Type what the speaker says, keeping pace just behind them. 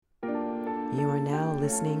You are now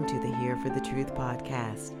listening to the Here for the Truth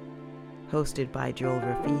podcast, hosted by Joel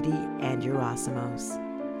Rafidi and Yerasimos.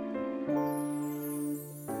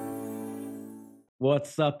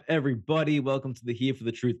 What's up, everybody? Welcome to the Here for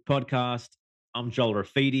the Truth podcast. I'm Joel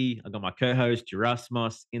Rafidi. I got my co-host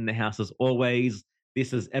Yerasimos in the house as always.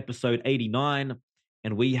 This is episode 89,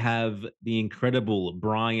 and we have the incredible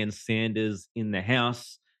Brian Sanders in the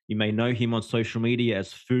house. You may know him on social media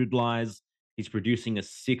as Food Lies. He's producing a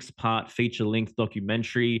 6-part feature-length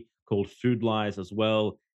documentary called Food Lies as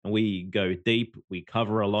well, and we go deep. We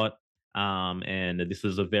cover a lot, and this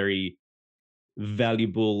is a very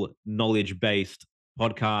valuable, knowledge based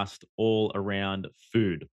podcast all around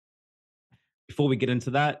food. Before we get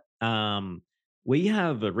into that, we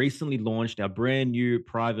have recently launched our brand new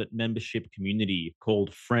private membership community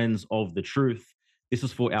called Friends of the Truth. This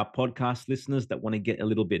is for our podcast listeners that want to get a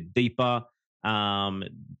little bit deeper, um,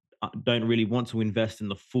 don't really want to invest in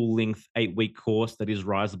the full length 8-week course that is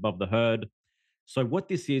Rise Above the Herd. So, what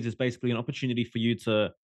this is basically an opportunity for you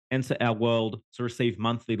to enter our world, to receive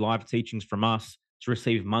monthly live teachings from us, to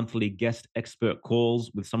receive monthly guest expert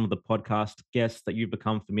calls with some of the podcast guests that you've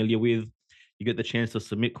become familiar with. You get the chance to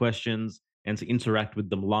submit questions and to interact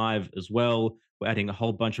with them live as well. We're adding a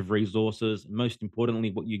whole bunch of resources. Most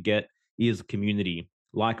importantly, what you get is community,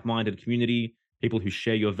 like minded community, people who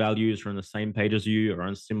share your values, are on the same page as you, are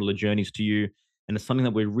on similar journeys to you. And it's something that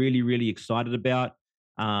we're really, really excited about.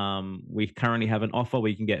 We currently have an offer where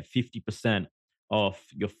you can get 50% off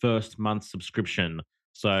your first month subscription.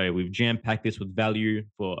 So we've jam packed this with value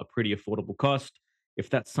for a pretty affordable cost. If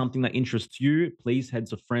that's something that interests you, please head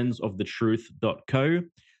to friendsofthetruth.co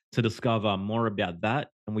to discover more about that.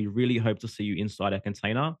 And we really hope to see you inside our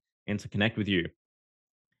container and to connect with you.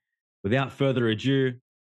 Without further ado,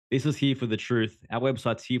 this is Here for the Truth. Our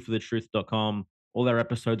website's hereforthetruth.com. All our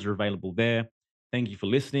episodes are available there. Thank you for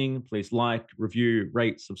listening. Please like, review,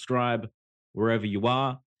 rate, subscribe wherever you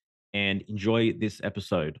are, and enjoy this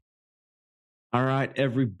episode. All right,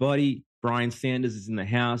 everybody. Brian Sanders is in the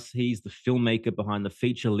house. He's the filmmaker behind the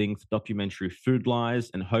feature-length documentary Food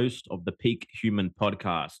Lies and host of the Peak Human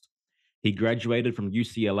podcast. He graduated from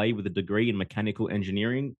UCLA with a degree in mechanical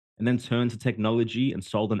engineering and then turned to technology and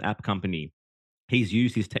sold an app company. He's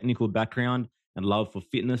used his technical background and love for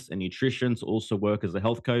fitness and nutrition to also work as a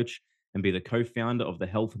health coach and be the co-founder of the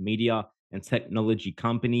health media and technology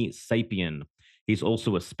company Sapien. He's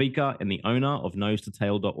also a speaker and the owner of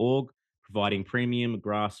nosetotale.org, providing premium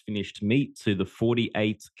grass-finished meat to the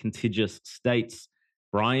 48 contiguous states.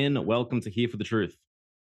 Brian, welcome to Here for the Truth.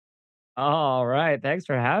 All right. Thanks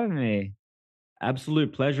for having me.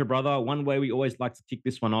 Absolute pleasure, brother. One way we always like to kick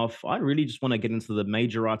this one off, I really just want to get into the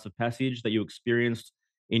major rites of passage that you experienced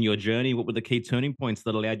in your journey. What were the key turning points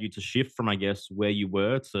that allowed you to shift from, I guess, where you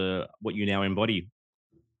were to what you now embody?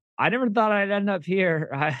 I never thought I'd end up here.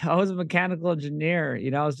 I was a mechanical engineer.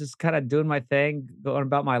 I was just kind of doing my thing, going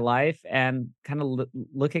about my life and kind of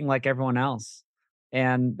looking like everyone else.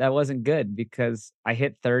 And that wasn't good because I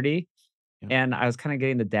hit 30 Yeah. and I was kind of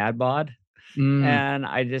getting the dad bod. Mm. And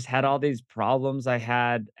I just had all these problems. I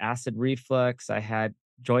had acid reflux. I had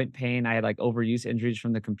joint pain. I had like overuse injuries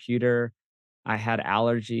from the computer. I had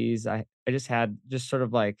allergies. I just had just sort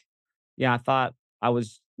of like, yeah, I thought I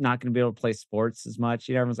was not going to be able to play sports as much.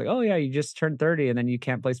 Everyone's like, oh, yeah, you just turned 30 and then you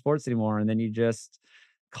can't play sports anymore. And then you just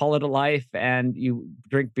call it a life and you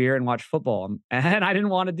drink beer and watch football. And I didn't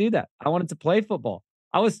want to do that. I wanted to play football.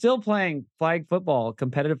 I was still playing flag football,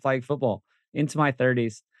 competitive flag football into my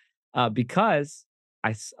 30s because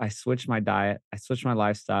I switched my diet, I switched my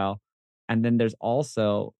lifestyle. And then there's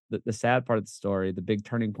also the sad part of the story, the big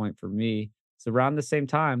turning point for me. It's around the same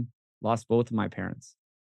time, lost both of my parents.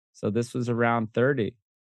 So this was around 30.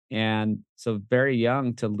 And so very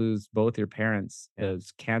young to lose both your parents. It Yeah.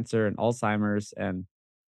 was cancer and Alzheimer's. And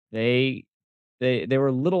they they were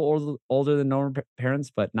a little older than normal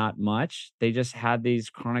parents, but not much. They just had these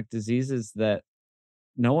chronic diseases that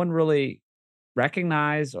no one really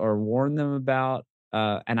recognized or warned them about.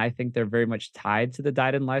 And I think they're very much tied to the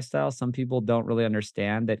diet and lifestyle. Some people don't really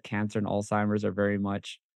understand that cancer and Alzheimer's are very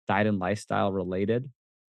much diet and lifestyle related.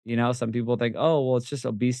 Some people think, oh, well, it's just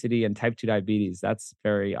obesity and type 2 diabetes. That's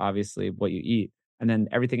very obviously what you eat. And then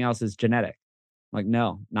everything else is genetic. Like,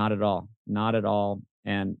 no, not at all. Not at all.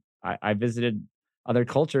 And I visited other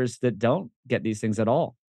cultures that don't get these things at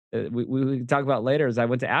all. We can talk about later as I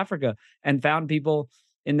went to Africa and found people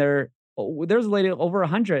in their, there's a lady over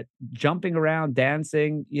 100 jumping around,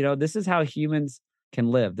 dancing. This is how humans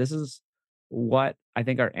can live. This is what I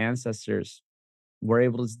think our ancestors were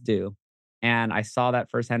able to do. And I saw that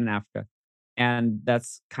firsthand in Africa. And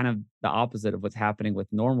that's kind of the opposite of what's happening with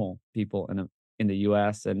normal people in the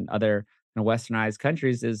US and other in westernized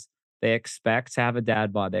countries is they expect to have a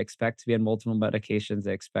dad bod. They expect to be on multiple medications.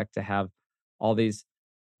 They expect to have all these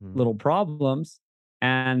Mm. little problems,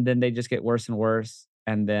 and then they just get worse and worse,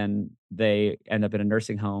 and then they end up in a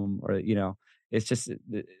nursing home, or it's just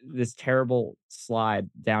this terrible slide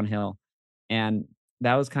downhill. And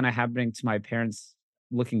that was kind of happening to my parents.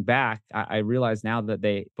 Looking back, I realize now that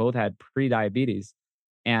they both had pre-diabetes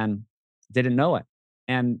and didn't know it.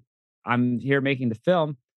 And I'm here making the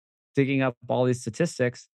film, digging up all these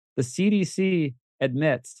statistics. The CDC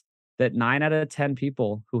admits that 9 out of 10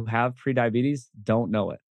 people who have prediabetes don't know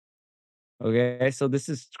it. Okay, so this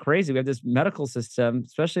is crazy. We have this medical system,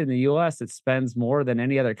 especially in the US, that spends more than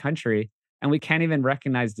any other country, and we can't even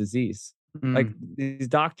recognize disease. Like, Mm. these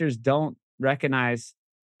doctors don't recognize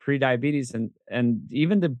prediabetes, and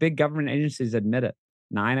even the big government agencies admit it.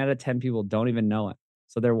 9 out of 10 people don't even know it.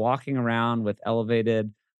 So they're walking around with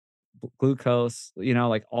elevated glucose,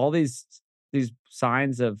 like all these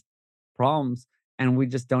signs of problems, and we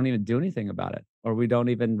just don't even do anything about it, or we don't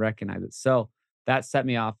even recognize it. So that set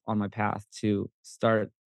me off on my path to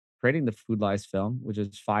start creating the Food Lies film, which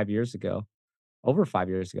is 5 years ago, over 5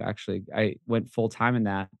 years ago, actually. I went full time in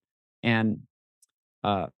that, and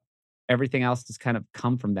uh, everything else has kind of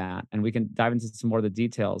come from that. And we can dive into some more of the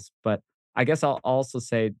details. But I guess I'll also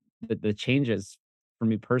say that the changes for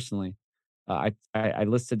me personally, I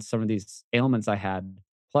listed some of these ailments I had,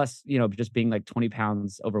 plus, just being like 20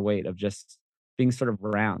 pounds overweight, of just being sort of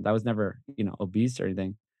around. I was never, obese or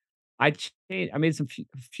anything. I made some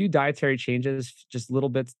few dietary changes, just little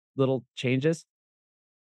bits, little changes,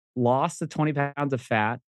 lost the 20 pounds of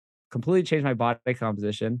fat, completely changed my body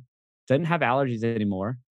composition, didn't have allergies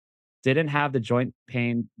anymore, didn't have the joint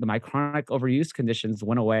pain, my chronic overuse conditions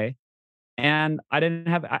went away, and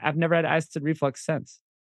I've never had acid reflux since.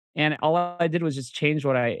 And all I did was just change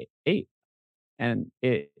what I ate, and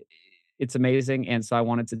it's amazing. And so I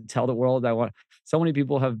wanted to tell the world. So many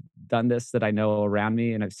people have done this that I know around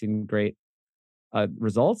me, and I've seen great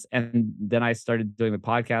results. And then I started doing the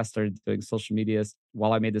podcast, started doing social medias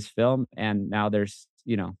while I made this film, and now there's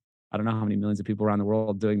I don't know how many millions of people around the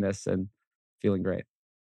world doing this and feeling great.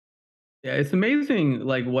 Yeah, it's amazing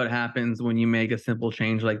like what happens when you make a simple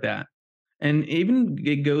change like that. And even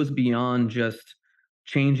it goes beyond just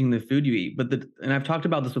changing the food you eat, but and I've talked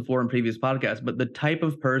about this before in previous podcasts, but the type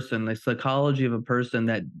of person, the psychology of a person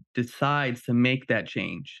that decides to make that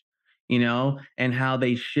change, and how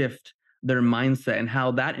they shift their mindset and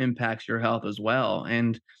how that impacts your health as well.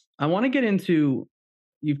 And I want to get into,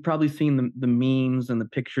 you've probably seen the memes and the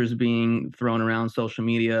pictures being thrown around social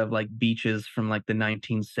media of like beaches from like the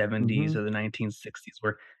 1970s Mhm. or the 1960s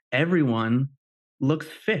where everyone looks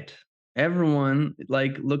fit. Everyone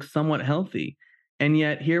like looks somewhat healthy. And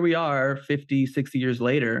yet here we are 50, 60 years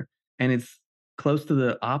later, and it's close to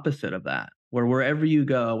the opposite of that. Where wherever you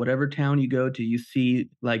go, whatever town you go to, you see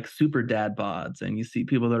like super dad bods and you see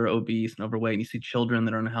people that are obese and overweight and you see children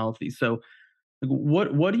that are unhealthy. So like,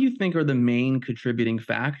 what do you think are the main contributing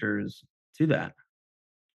factors to that?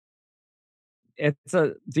 It's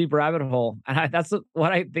a deep rabbit hole, and that's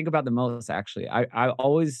what I think about the most, actually. I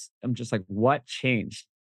always am just like, "What changed?"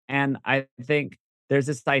 And I think there's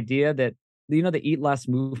this idea that, the eat less,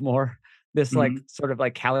 move more, this, like, Mhm. sort of,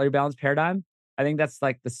 like, calorie balance paradigm. I think that's,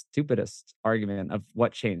 like, the stupidest argument of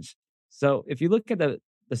what changed. So, if you look at the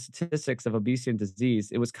statistics of obesity and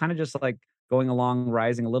disease, it was kinda just, like, going along,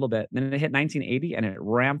 rising a little bit, and then it hit 1980, and it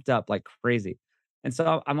ramped up like crazy. And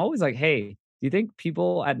so I'm always like, "Hey, do you think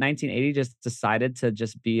people at 1980 just decided to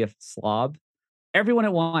just be a slob? Everyone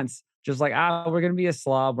at once, just like, we're gonna be a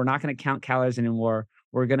slob. We're not gonna count calories anymore.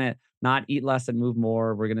 We're gonna not eat less and move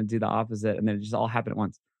more. We're gonna do the opposite." And then it just all happened at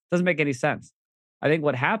once. Doesn't make any sense. I think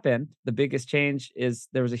what happened, the biggest change is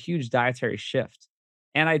there was a huge dietary shift.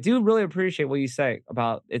 And I do really appreciate what you say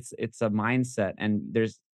about it's a mindset. And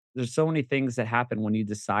there's so many things that happen when you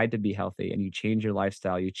decide to be healthy and you change your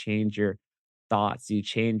lifestyle, you change your thoughts, you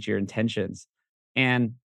change your intentions.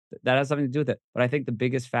 And that has something to do with it. But I think the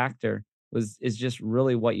biggest factor is just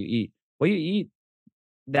really what you eat. What you eat,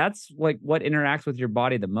 that's like what interacts with your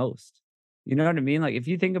body the most. You know what I mean? Like, if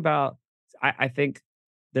you think about, I think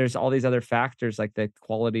there's all these other factors like the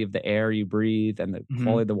quality of the air you breathe and the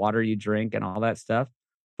quality Mhm. of the water you drink and all that stuff.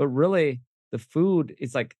 But really, the food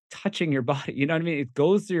is like touching your body. You know what I mean? It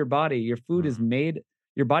goes through your body. Your food is Mm. made,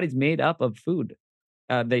 your body's made up of food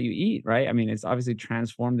that you eat, right? I mean, it's obviously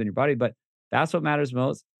transformed in your body, but that's what matters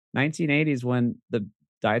most. 1980s when the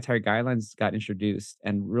dietary guidelines got introduced,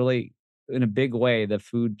 and really in a big way, the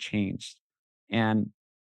food changed. And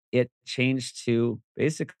it changed to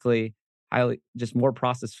basically highly just more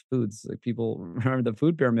processed foods. Like, people remember the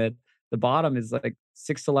food pyramid. the bottom is like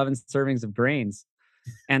 6 to 11 servings of grains.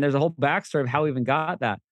 And there's a whole backstory of how we even got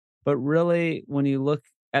that. But really, when you look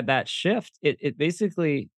at that shift, it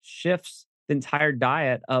basically shifts the entire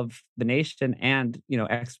diet of the nation and,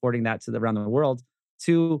 exporting that to around the world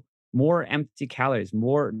to more empty calories,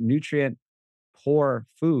 more nutrient poor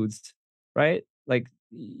foods, right? Like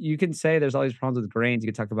you can say there's all these problems with grains. You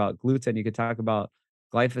could talk about gluten. You could talk about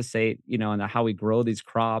glyphosate, and how we grow these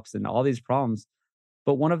crops and all these problems.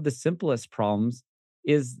 But one of the simplest problems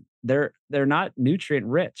is they're not nutrient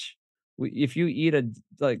rich. If you eat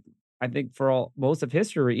like I think for most of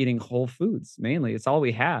history, we're eating whole foods mainly. It's all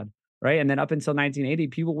we had, right? And then up until 1980,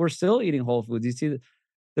 people were still eating whole foods. You see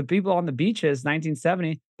the people on the beaches,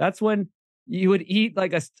 1970. That's when you would eat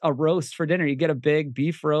like a roast for dinner. You get a big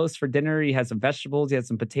beef roast for dinner. You had some vegetables. You had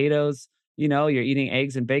some potatoes. You're eating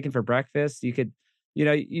eggs and bacon for breakfast. You could,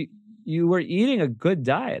 you were eating a good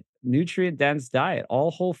diet, nutrient dense diet. All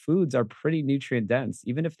whole foods are pretty nutrient dense,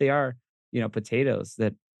 even if they are, potatoes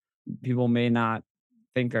that people may not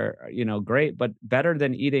think are, great, but better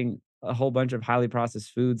than eating a whole bunch of highly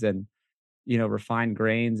processed foods and, refined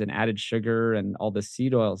grains and added sugar and all the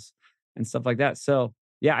seed oils and stuff like that. So,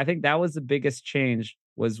 yeah, I think that was the biggest change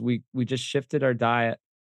was we just shifted our diet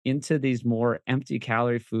into these more empty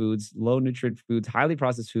calorie foods, low nutrient foods, highly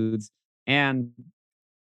processed foods, and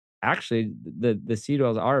actually the seed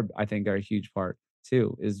oils are I think are a huge part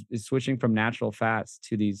too is switching from natural fats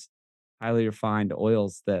to these highly refined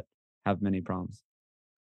oils that have many problems.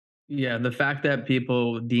 Yeah, the fact that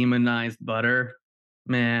people demonize butter,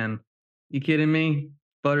 man, you kidding me?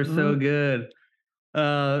 Butter's so Mhm. good.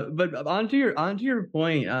 But onto your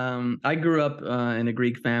point, I grew up in a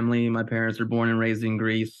Greek family. My parents were born and raised in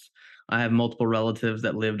Greece. I have multiple relatives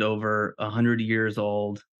that lived over 100 years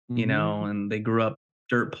old, Mhm. and they grew up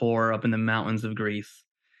dirt poor up in the mountains of Greece,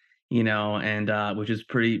 and which is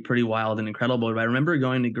pretty wild and incredible. But I remember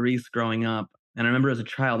going to Greece growing up, and I remember as a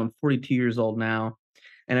child, I'm 42 years old now,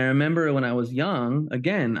 and I remember when I was young,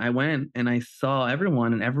 again, I went and I saw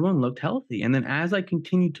everyone, and everyone looked healthy. And then as I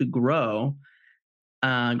continued to grow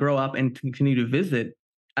up and continue to visit,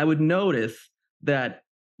 I would notice that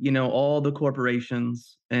all the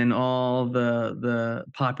corporations and all the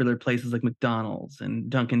popular places like McDonald's and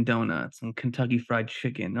Dunkin' Donuts and Kentucky Fried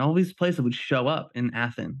Chicken, all these places would show up in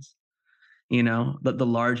Athens. The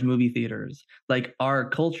large movie theaters, like our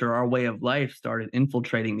culture, our way of life started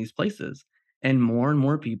infiltrating these places. And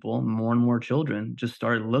more people, more and more children just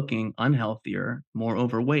started looking unhealthier, more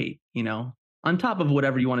overweight, on top of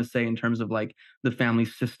whatever you want to say in terms of like the family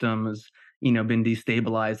system has, been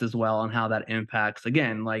destabilized as well and how that impacts,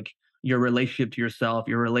 again, like your relationship to yourself,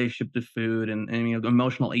 your relationship to food, and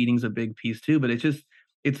emotional eating is a big piece too. But it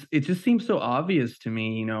just seems so obvious to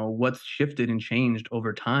me, what's shifted and changed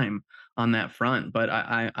over time on that front. But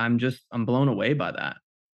I'm blown away by that.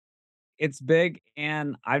 It's big,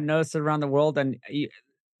 and I've noticed it around the world, and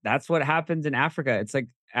that's what happens in Africa. It's like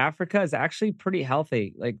Africa is actually pretty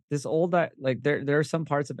healthy. Like this old, like there are some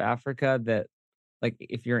parts of Africa that, like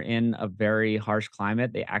if you're in a very harsh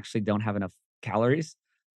climate, they actually don't have enough calories.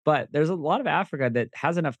 But there's a lot of Africa that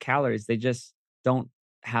has enough calories. They just don't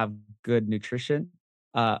have good nutrition,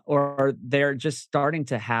 or they're just starting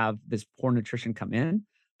to have this poor nutrition come in.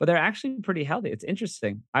 But they're actually pretty healthy. It's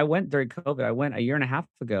interesting. I went during COVID. I went a year and a half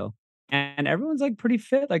ago, and everyone's like pretty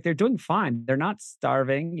fit. Like they're doing fine. They're not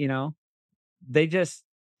starving. They just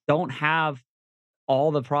don't have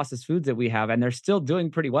all the processed foods that we have, and they're still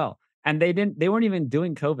doing pretty well. And they weren't even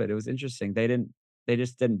doing COVID. It was interesting. They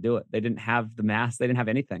just didn't do it. They didn't have the mask. They didn't have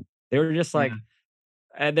anything. They were just Yeah.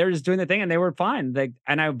 like, they were just doing the thing and they were fine. Like,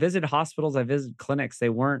 and I visited hospitals, I visited clinics.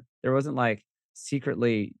 There wasn't like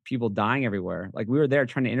secretly people dying everywhere. Like we were there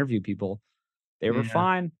trying to interview people. They were Yeah.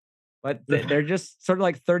 fine, but they're just sort of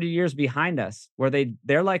like 30 years behind us, where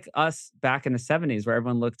they're like us back in the 70s, where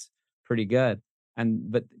everyone looked pretty good.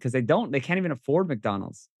 And but because they can't even afford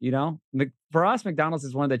McDonald's. For us, McDonald's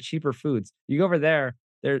is one of the cheaper foods. You go over there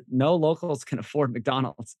no locals can afford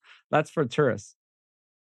McDonald's. That's for tourists.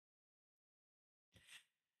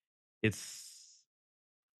 It's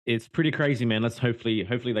it's pretty crazy, man. Let's hopefully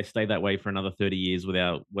they stay that way for another 30 years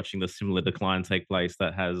without watching the similar decline take place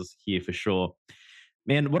that has here for sure.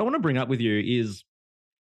 Man, what I want to bring up with you is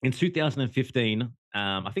in 2015,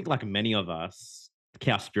 I think like many of us,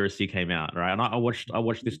 Cowspiracy came out, right? And I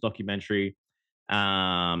watched this documentary,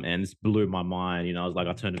 and this blew my mind. I was like,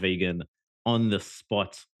 I turned vegan on the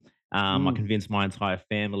spot. I Mm. convinced my entire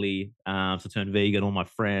family to turn vegan. All my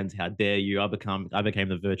friends, how dare you? I became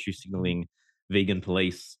the virtue signaling vegan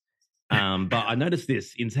police. But I noticed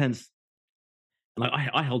this intense. Like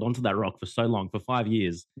I held on to that rock for so long, for 5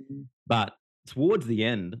 years, Mhm. but towards the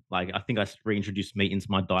end, like I think I reintroduced meat into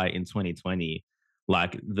my diet in 2020.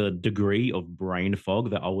 Like the degree of brain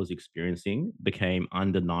fog that I was experiencing became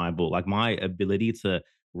undeniable. Like my ability to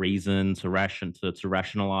reason, to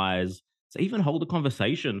rationalize, to even hold a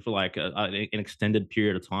conversation for like an extended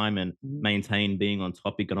period of time and Mhm. maintain being on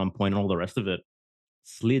topic and on point and all the rest of it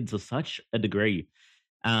slid to such a degree.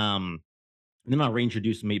 Um, and then I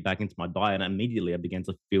reintroduced meat back into my diet, and immediately I began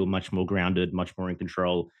to feel much more grounded, much more in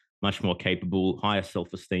control, much more capable, higher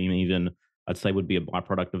self esteem, even I'd say would be a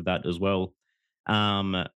byproduct of that as well.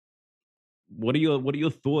 Um, what are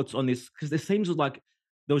your thoughts on this? Because there seems like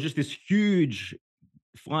there was just this huge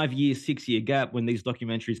 5 year, 6 year gap when these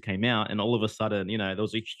documentaries came out, and all of a sudden, there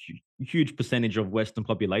was a huge percentage of Western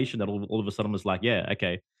population that all of a sudden was like, yeah,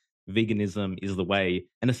 okay, veganism is the way.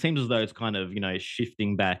 And it seems as though it's kind of,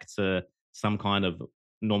 shifting back to some kind of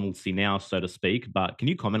normalcy now, so to speak. But can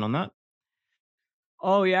you comment on that?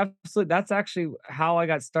 Oh, yeah, absolutely. That's actually how I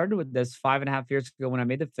got started with this 5.5 years ago when I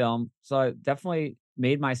made the film. So I definitely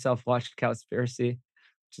made myself watch Cowspiracy,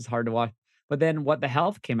 which is hard to watch. But then What the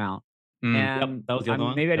Health came out, Mm. Yep, and that was the other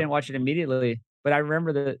one. maybe I Yep. didn't watch it immediately, but I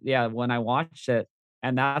remember that, yeah, when I watched it,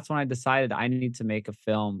 and that's when I decided I need to make a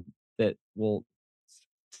film that will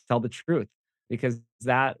tell the truth because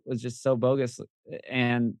that was just so bogus.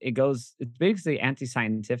 And it's basically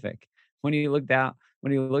anti-scientific when you look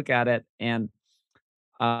at it. And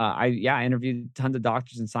I interviewed tons of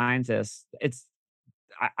doctors and scientists.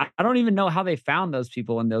 I don't even know how they found those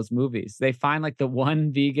people in those movies. They find like the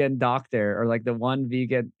one vegan doctor or like the one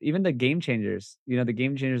vegan, even the Game Changers. The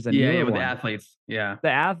Game Changers, the Yeah, yeah, newer with the one, athletes. Yeah.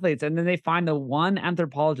 the athletes, and then they find the one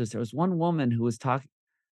anthropologist. There was one woman who was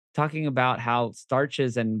talking about how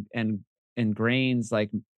starches and grains,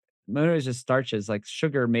 like maybe it was just starches, like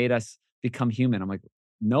sugar, made us become human. I'm like,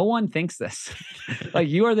 no one thinks this. Like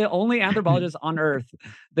you are the only anthropologist on earth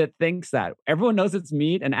that thinks that. Everyone knows it's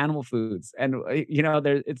meat and animal foods, and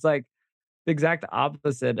there it's like the exact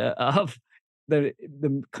opposite of the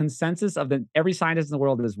consensus of every scientist in the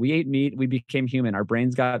world is we ate meat, we became human, our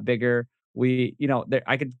brains got bigger.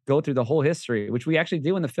 I could go through the whole history, which we actually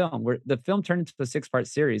do in the film. Where the film turned into a 6-part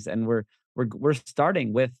series, and we're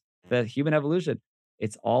starting with the human evolution.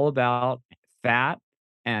 It's all about fat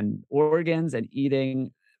and organs and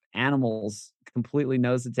eating animals completely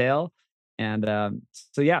nose to tail. And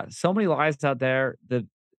so yeah, so many lies out there. The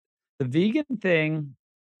vegan thing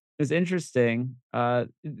is interesting.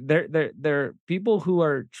 They're people who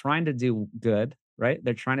are trying to do good, right?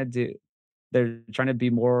 They're trying to be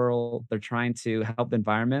moral, they're trying to help the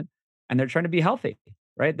environment, and they're trying to be healthy,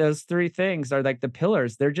 right? Those 3 things are like the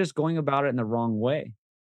pillars. They're just going about it in the wrong way.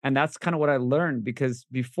 And that's kind of what I learned because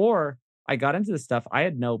before I got into this stuff, I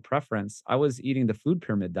had no preference. I was eating the food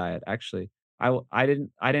pyramid diet actually. I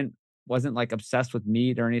wasn't like obsessed with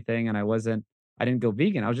meat or anything, and I didn't go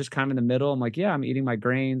vegan. I was just kind of in the middle. I'm like, yeah, I'm eating my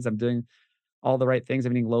grains, I'm doing all the right things.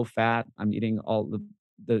 I'm eating low fat. I'm eating all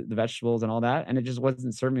the vegetables and all that, and it just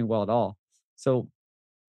wasn't serving me well at all. So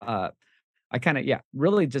uh, I kind of, yeah,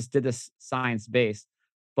 really just did this science based.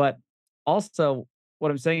 But also, what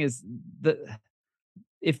I'm saying is the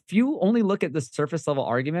if you only look at the surface level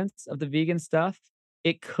arguments of the vegan stuff,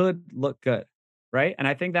 it could look good, right? And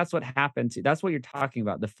I think that's what happened to. That's what you're talking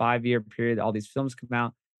about. The 5 year period, all these films come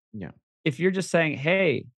out. Yeah. If you're just saying,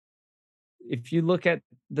 hey, if you look at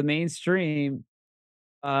the mainstream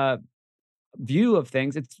uh, view of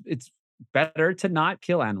things, it's better to not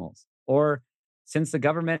kill animals. Or since the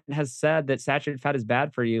government has said that saturated fat is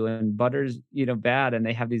bad for you and butter's, bad, and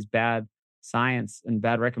they have these bad science and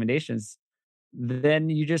bad recommendations, then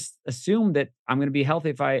you just assume that I'm going to be healthy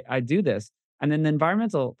if I do this. And then the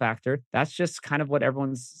environmental factor, that's just kind of what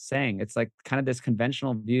everyone's saying. It's like kind of this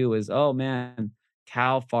conventional view is, oh man,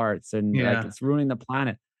 cow farts and like Yeah. it's ruining the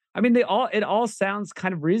planet. I mean, it all sounds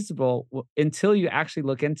kind of reasonable until you actually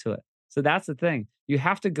look into it. So that's the thing. You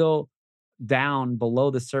have to go down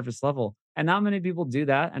below the surface level. And not many people do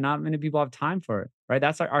that. And not many people have time for it. Right.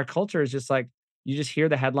 That's our culture is just like you just hear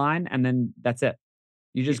the headline and then that's it.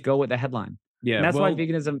 You Yeah. just go with the headline. Yeah, And that's why well,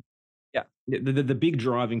 veganism, yeah. the big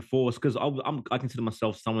driving force, because I consider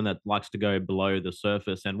myself someone that likes to go below the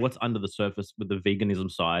surface, and what's under the surface with the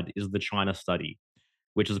veganism side is the China study,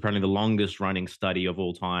 which is apparently the longest running study of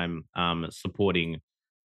all time, supporting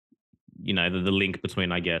the link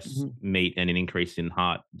between, I guess, Mhm. meat and an increase in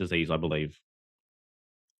heart disease, I believe.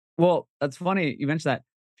 Well, that's funny you mentioned that.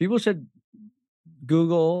 People should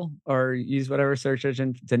Google or use whatever search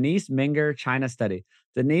engine, Denise Minger China study.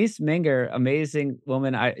 Denise Minger, amazing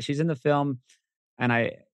woman. She's in the film and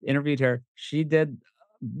I interviewed her. She did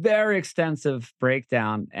very extensive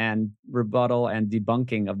breakdown and rebuttal and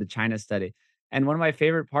debunking of the China study. And one of my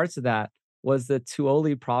favorite parts of that was the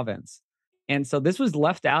Tuoli province. And so this was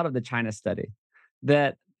left out of the China study,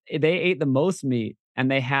 that they ate the most meat and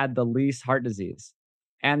they had the least heart disease.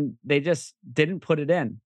 And they just didn't put it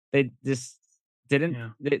in. They just didn't, Yeah.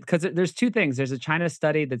 because there's two things. There's a China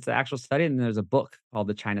study that's the actual study, and there's a book called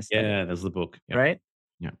the China study, Yeah, there's the book. Yeah. right?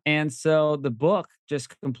 Yeah. And so the book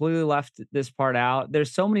just completely left this part out.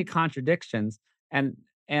 There's so many contradictions, and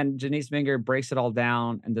Janice Minger breaks it all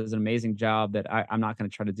down and does an amazing job that I'm not going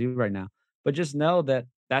to try to do right now. But just know that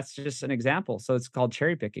that's just an example. So it's called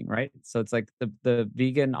cherry picking, right? So it's like the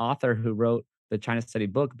vegan author who wrote the China study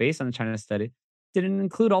book based on the China study didn't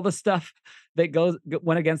include all the stuff that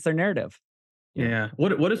went against their narrative. Yeah.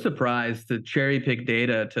 What a surprise to cherry pick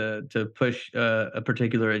data to push a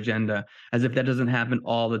particular agenda, as if that doesn't happen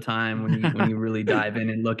all the time when you really dive in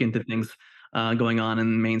and look into things going on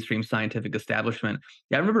in the mainstream scientific establishment.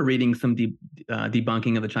 Yeah, I remember reading some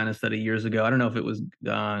debunking of the China study years ago. I don't know if it was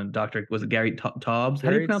Dr. Was it Gary Taubes? How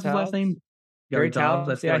do you Gary pronounce his last Taubes? name? Gary Taubes.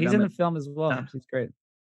 I Taubes, feel yeah, like he's I'm in the film as well. uh, He's great.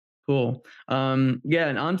 cool. Yeah,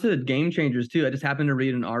 and on to game changers too. I just happened to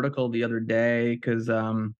read an article the other day because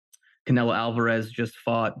Canelo Alvarez just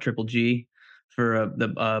fought Triple G for the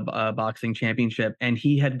boxing championship, and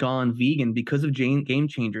he had gone vegan because of game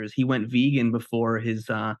changers. He went vegan before his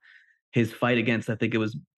fight against, I think it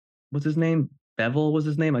was, what's his name? Bevel was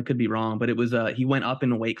his name. I could be wrong, but it was he went up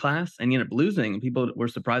in a weight class and he ended up losing. People were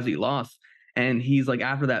surprised he lost. And he's like,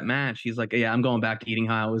 after that match, he's like, yeah, I'm going back to eating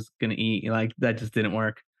how I was gonna eat. Like that just didn't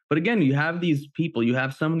work. But again, you have these people, you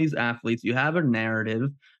have some of these athletes, you have a narrative.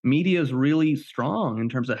 Media is really strong in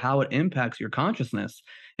terms of how it impacts your consciousness.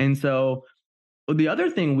 And so the other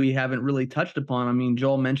thing we haven't really touched upon, I mean,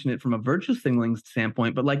 Joel mentioned it from a virtue signaling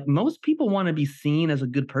standpoint, but like most people want to be seen as a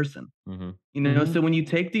good person. Mm-hmm. You know, Mhm. so when you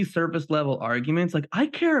take these surface level arguments, like I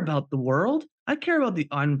care about the world, I care about the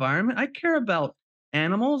environment, I care about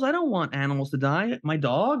animals. I don't want animals to die. My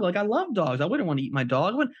dog, like I love dogs. I wouldn't want to eat my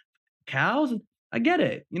dog. I want cows. I get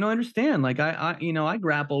it. You know, I understand. Like I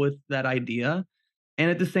grapple with that idea. And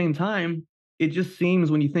at the same time, it just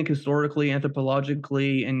seems when you think historically,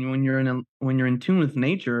 anthropologically, and when you're in tune with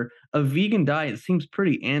nature, a vegan diet seems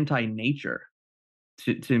pretty anti-nature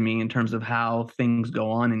to me in terms of how things go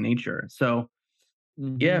on in nature. So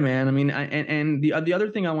yeah, Mhm. man. I mean, and the other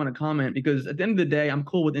thing I want to comment, because at the end of the day, I'm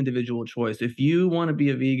cool with individual choice. If you want to be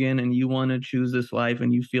a vegan and you want to choose this life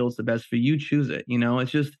and you feel it's the best for you, choose it. You know,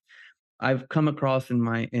 it's just I've come across in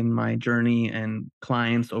my journey and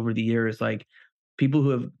clients over the years, like people who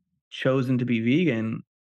have chosen to be vegan,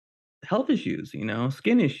 health issues, you know,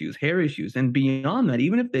 skin issues, hair issues, and beyond that,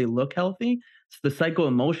 even if they look healthy, it's the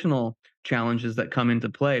psycho-emotional challenges that come into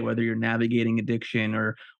play, whether you're navigating addiction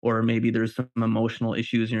or maybe there's some emotional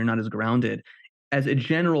issues and you're not as grounded. As a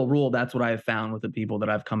general rule, that's what I have found with the people that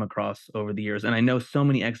I've come across over the years. And I know so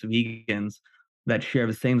many ex-vegans that share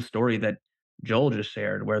the same story that Joel just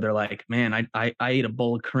shared, where they're like, man, I ate a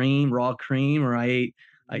bowl of cream, raw cream, or I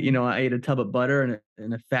ate a tub of butter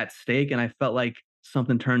and a fat steak, and I felt like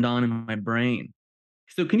something turned on in my brain.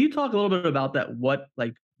 So can you talk a little bit about that?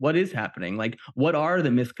 What is happening? Like, what are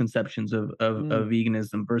the misconceptions of Mm.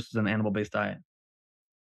 veganism versus an animal-based diet?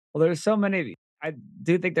 Well, there's so many. I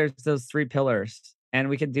do think there's those 3 pillars, and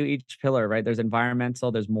we can do each pillar, right? There's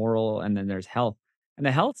environmental, there's moral, and then there's health. And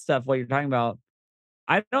the health stuff, what you're talking about,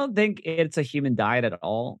 I don't think it's a human diet at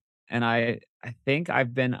all. And I think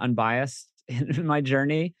I've been unbiased in my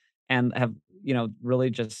journey and have, really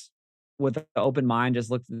just with an open mind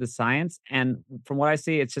just looked at the science. And from what I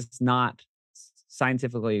see, it's just not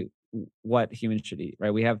scientifically what humans should eat,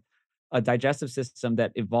 right? We have a digestive system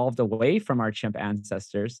that evolved away from our chimp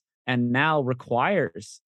ancestors and now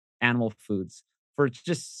requires animal foods for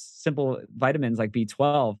just simple vitamins like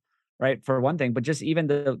B12, right? For one thing, but just even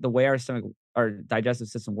the way our digestive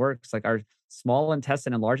system works, like our small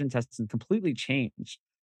intestine and large intestine completely changed.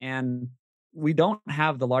 And we don't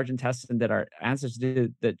have the large intestine that our ancestors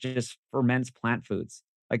did that just ferments plant foods.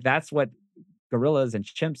 Like that's what gorillas and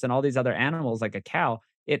chimps and all these other animals, like a cow,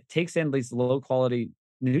 it takes in these low quality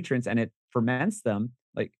nutrients and it ferments them,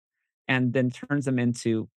 like, and then turns them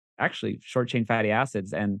into actually short chain fatty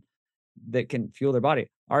acids and that can fuel their body.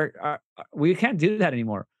 We can't do that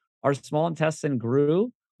anymore. Our small intestine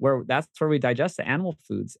grew where that's where we digest the animal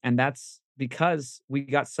foods. And that's because we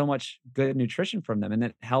got so much good nutrition from them and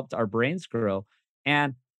it helped our brains grow.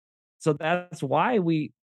 And so that's why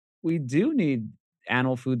we do need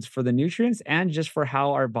animal foods for the nutrients and just for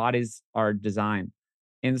how our bodies are designed.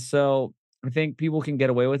 And so I think people can get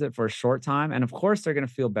away with it for a short time. And of course, they're going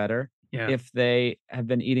to feel better Yeah. if they have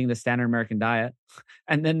been eating the standard American diet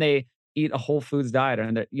and then they eat a whole foods diet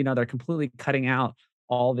and they're completely cutting out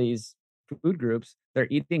all these food groups, they're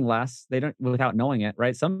eating less. They don't without knowing it,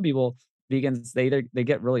 right? Some people, vegans, they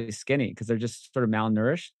get really skinny because they're just sort of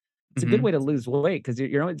malnourished. It's a good way Mhm. to lose weight because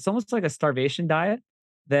it's almost like a starvation diet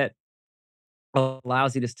that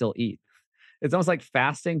allows you to still eat. It's almost like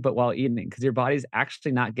fasting, but while eating, because your body's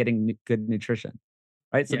actually not getting good nutrition,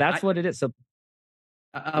 right? So Yeah, that's what it is. So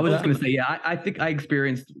I what's was just that? gonna say, yeah, I think I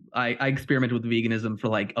experimented with veganism for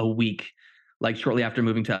like a week, like shortly after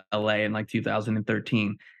moving to LA in like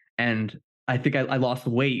 2013. And I think I lost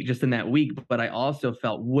weight just in that week, but I also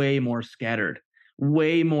felt way more scattered,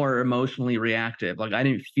 way more emotionally reactive. Like I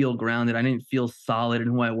didn't feel grounded. I didn't feel solid in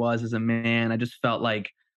who I was as a man. I just felt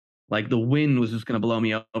like the wind was just gonna blow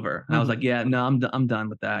me over. And I was like, yeah, no, I'm done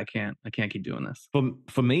with that. I can't keep doing this.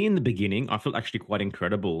 For me in the beginning, I felt actually quite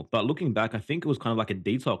incredible. But looking back, I think it was kind of like a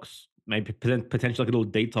detox, maybe potentially like a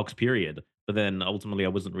little detox period. But then ultimately, I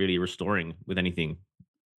wasn't really restoring with anything.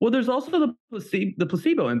 Well, there's also the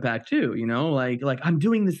placebo impact too, like I'm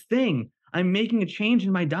doing this thing. I'm making a change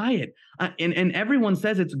in my diet. And everyone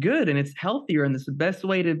says it's good and it's healthier and it's the best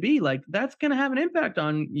way to be. Like that's going to have an impact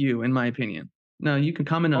on you in my opinion. Now, you can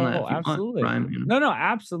comment on that Oh, if you want, absolutely. Ryan. No, no,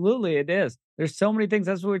 absolutely, it is. There's so many things.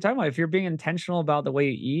 That's what we're talking about. If you're being intentional about the way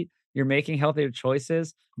you eat, you're making healthier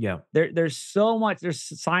choices. Yeah. There's so much. There's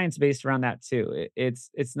science based around that too. It's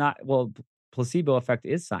not well. Placebo effect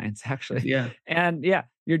is science actually, Yeah. and yeah,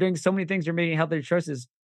 you're doing so many things. You're making healthier choices.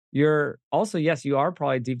 You're also yes, you are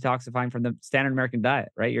probably detoxifying from the standard American diet,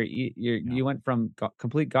 right? Yeah. You went from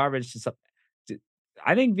complete garbage to some.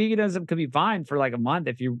 I think veganism could be fine for like a month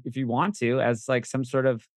if you want to as like some sort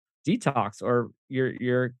of detox or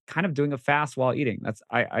you're kind of doing a fast while eating.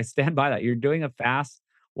 I stand by that. You're doing a fast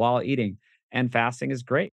while eating and fasting is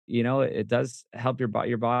great. You know, it does help your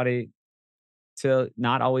body to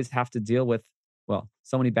not always have to deal with well,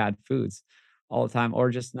 so many bad foods all the time or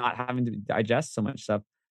just not having to digest so much stuff.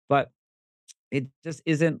 But it just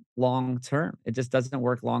isn't long term. It just doesn't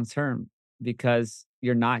work long term because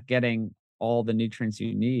you're not getting all the nutrients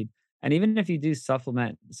you need. And even if you do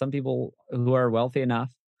supplement, some people who are wealthy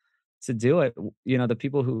enough to do it, the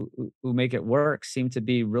people who make it work seem to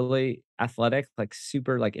be really athletic, like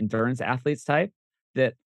super like endurance athletes type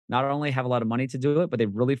that not only have a lot of money to do it, but they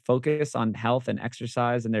really focus on health and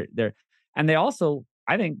exercise and they also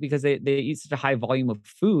I think because they eat such a high volume of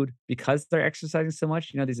food because they're exercising so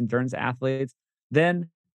much, these endurance athletes, then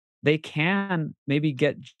they can maybe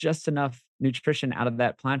get just enough nutrition out of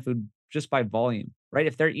that plant food just by volume, right?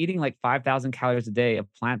 If they're eating like 5,000 calories a day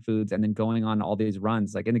of plant foods and then going on all these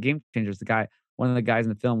runs, like in the Game Changers, one of the guys in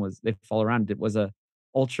the film was they fall around. It was a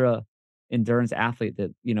ultra endurance athlete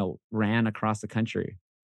that ran across the country.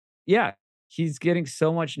 Yeah, he's getting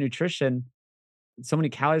so much nutrition, so many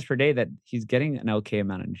calories per day that he's getting an okay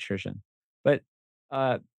amount of nutrition. But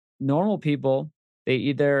uh, normal people,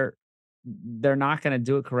 they're not going to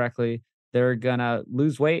do it correctly. They're going to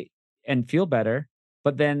lose weight and feel better.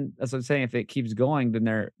 But then, as I'm saying, if it keeps going, then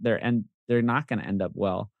they're not going to end up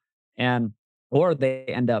well, and or they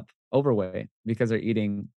end up overweight because they're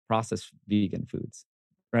eating processed vegan foods,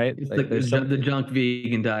 right? It's Like like the, there's so the junk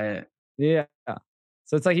vegan diet. yeah.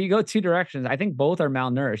 So it's like you go two directions. I think both are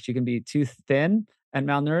malnourished. You can be too thin and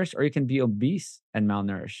malnourished, or you can be obese and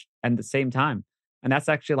malnourished at the same time. And that's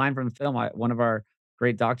actually a line from the film. One of our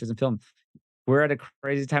great doctors in film. We're at a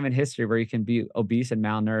crazy time in history where you can be obese and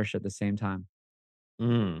malnourished at the same time.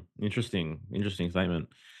 Interesting statement.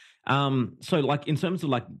 So like in terms of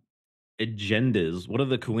like agendas, what are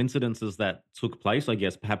the coincidences that took place, I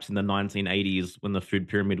guess, perhaps in the 1980s when the food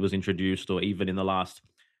pyramid was introduced, or even in the last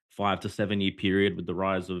 5 to 7 year period with the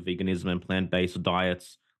rise of veganism and plant-based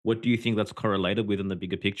diets? What do you think that's correlated with in the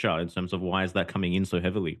bigger picture in terms of why is that coming in so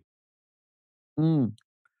heavily? Mm.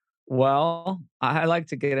 Well, I like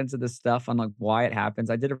to get into this stuff on like why it happens.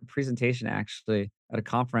 I did a presentation actually at a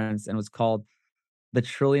conference and it was called the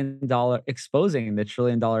trillion dollar exposing the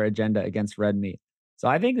trillion dollar agenda against red meat. So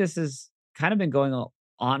I think this has kind of been going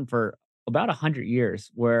on for about 100 years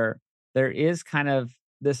where there is kind of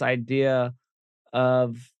this idea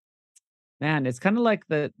of man, it's kind of like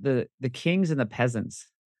the kings and the peasants.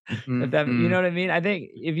 If that you know Mhm. what I mean? I think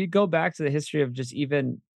if you go back to the history of just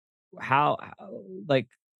even like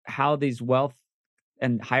how these wealth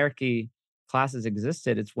and hierarchy classes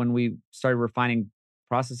existed, it's when we started refining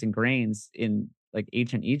processing grains in like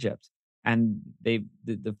ancient Egypt. And the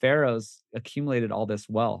pharaohs accumulated all this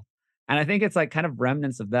wealth. And I think it's like kind of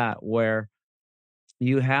remnants of that where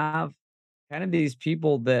you have kind of these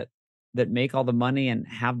people that make all the money and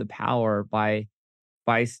have the power by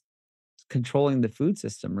controlling the food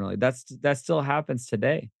system really. That still happens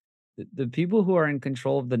today. The people who are in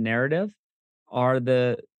control of the narrative are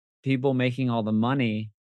the people making all the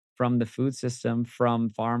money from the food system, from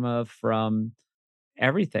pharma, from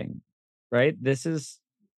everything, right? This is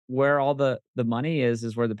where all the money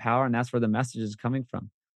is where the power, and that's where the message is coming from.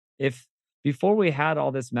 If before we had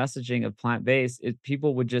all this messaging of plant-based,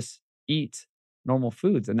 people would just eat normal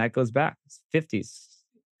foods, and that goes back it's 50s.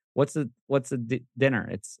 What's a dinner?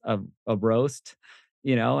 It's a roast,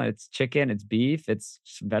 it's chicken, it's beef, it's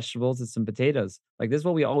some vegetables, it's some potatoes. Like this is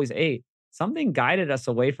what we always ate. Something guided us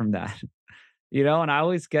away from that. And I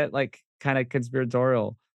always get like kind of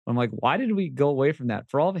conspiratorial. I'm like, why did we go away from that?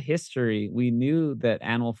 For all of history, we knew that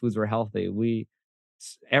animal foods were healthy.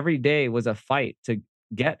 Every day was a fight to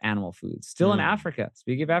get animal foods. Still in Mm. Africa.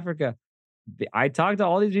 Speaking of Africa, I talked to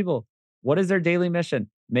all these people. What is their daily mission?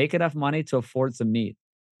 Make enough money to afford some meat.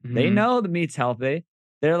 They Mhm. know the meat's healthy.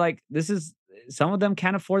 They're like, some of them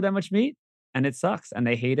can't afford that much meat and it sucks and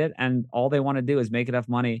they hate it. And all they want to do is make enough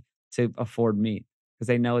money to afford meat because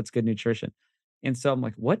they know it's good nutrition. And so I'm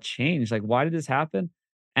like, what changed? Like, why did this happen?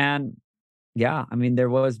 And yeah, I mean, there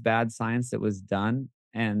was bad science that was done.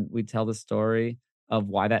 And we tell the story of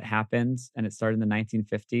why that happened. And it started in the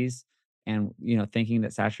 1950s and, thinking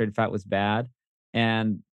that saturated fat was bad.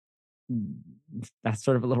 And that's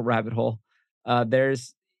sort of a little rabbit hole.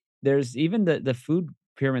 There's even the food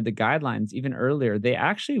pyramid, the guidelines, even earlier, they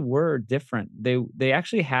actually were different. They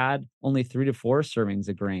actually had only 3 to 4 servings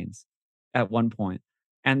of grains at one point.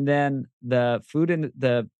 And then the food in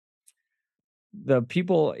the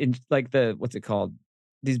people in like the what's it called?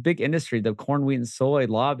 These big industry, the corn, wheat, and soy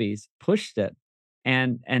lobbies pushed it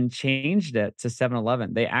and changed it to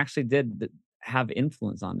 7-Eleven. They actually have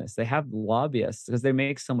influence on this. They have lobbyists because they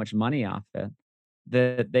make so much money off it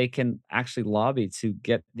that they can actually lobby to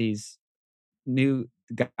get these new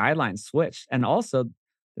guidelines switched. And also,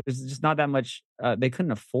 there's just not that much. They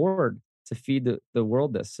couldn't afford to feed the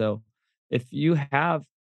world this. So, if you have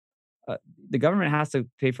uh, the government has to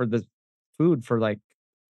pay for the food for like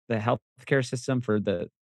the healthcare system, for the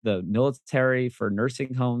military, for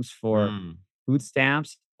nursing homes, for Mm. food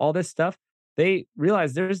stamps, all this stuff. They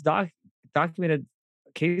realize there's documented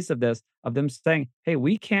case of this, of them saying, "Hey,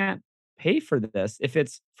 we can't pay for this if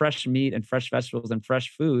it's fresh meat and fresh vegetables and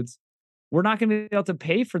fresh foods. We're not going to be able to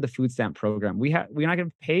pay for the food stamp program. We're not going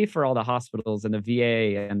to pay for all the hospitals and the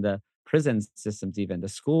VA and the prison systems, even the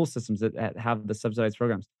school systems that have the subsidized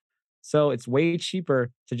programs. So it's way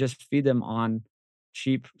cheaper to just feed them on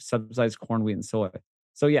cheap subsidized corn, wheat, and soy.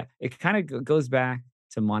 So yeah, it kind of goes back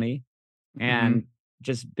to money and Mhm.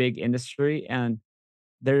 just big industry. And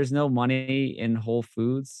there's no money in whole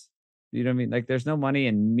foods. You know what I mean? Like there's no money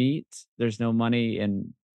in meat. There's no money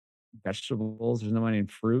in vegetables. There's no money in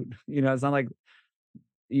fruit. It's not like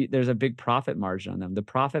there's a big profit margin on them. The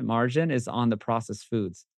profit margin is on the processed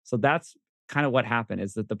foods. So that's kind of what happened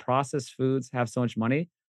is that the processed foods have so much money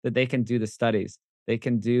that they can do the studies, they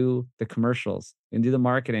can do the commercials, and do the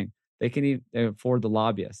marketing. They can afford the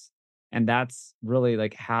lobbyists, and that's really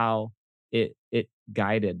like how it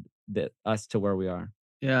guided us to where we are.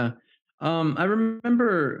 Yeah. I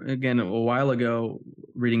remember again a while ago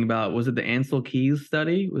reading about, was it the Ansel Keys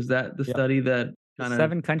study? Was that the Yep, study that the kind of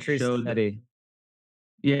 7 countries showed? study.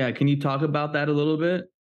 Yeah, can you talk about that a little bit?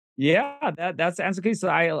 Yeah, that's Ansel Keys. So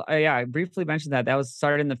yeah, I briefly mentioned that. That was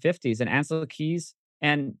started in the 50s, and Ansel Keys,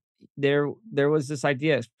 and there was this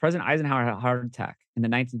idea. President Eisenhower had a heart attack in the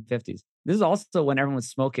 1950s. This is also when everyone was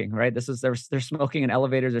smoking, right? This is they're smoking in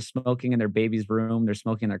elevators, they're smoking in their baby's room, they're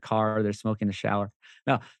smoking in their car, they're smoking in the shower.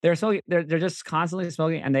 No, they're smoking, they're just constantly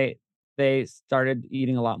smoking, and they started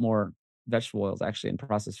eating a lot more vegetable oils actually and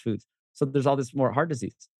processed foods. So there's all this more heart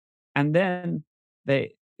disease. And then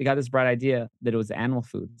they got this bright idea that it was animal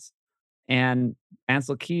foods. And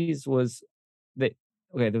Ansel Keys was the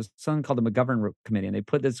okay, there was something called the McGovern Committee, and they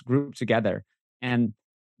put this group together and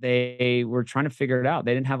they were trying to figure it out.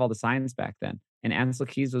 They didn't have all the science back then. And Ansel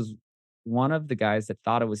Keys was one of the guys that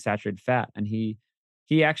thought it was saturated fat. And he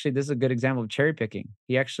actually, this is a good example of cherry picking.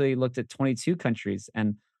 He actually looked at 22 countries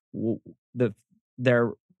and w- the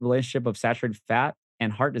their relationship of saturated fat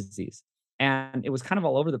and heart disease. And it was kind of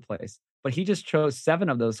all over the place. But he just chose 7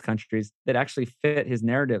 of those countries that actually fit his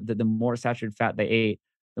narrative that the more saturated fat they ate,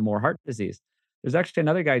 the more heart disease. There's actually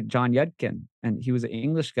another guy, John Yudkin, and he was an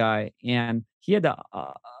English guy, and he had a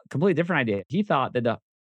completely different idea. He thought that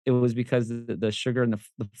it was because of the sugar and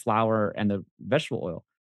the flour and the vegetable oil.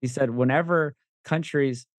 He said whenever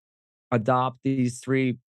countries adopt these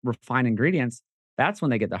 3 refined ingredients, that's when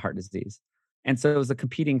they get the heart disease. And so it was the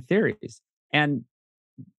competing theories. And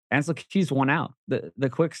Ansel Keys won out. The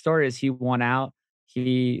quick story is he won out.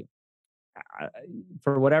 He uh,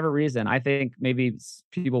 for whatever reason, I think maybe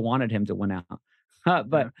people wanted him to win out. Yeah.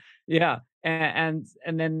 But yeah, And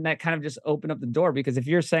then that kind of just opened up the door because if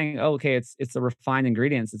you're saying, oh, okay, it's the refined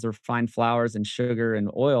ingredients, it's the refined flours and sugar and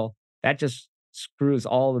oil, that just screws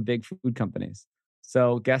all the big food companies.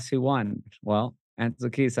 So guess who won? Well,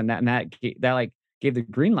 Anzukis, and that like gave the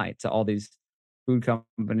green light to all these food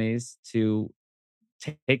companies to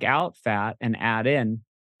take out fat and add in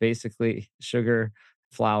basically sugar,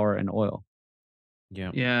 flour, and oil.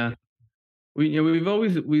 Yeah. Yeah. We've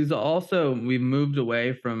moved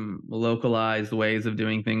away from localized ways of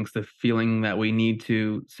doing things to feeling that we need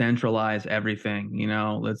to centralize everything,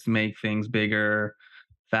 let's make things bigger,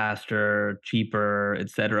 faster, cheaper,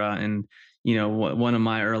 etc. And one of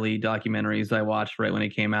my early documentaries I watched right when it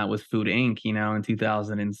came out was Food Inc. In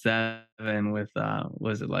 2007 with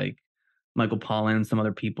was it like Michael Pollan and some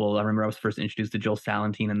other people. I remember I was first introduced to Joel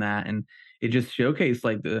Salatin and that, and it just showcased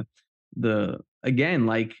like the again,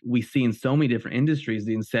 like we see in so many different industries,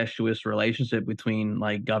 the incestuous relationship between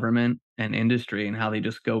like government and industry and how they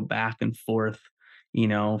just go back and forth,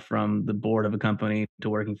 from the board of a company to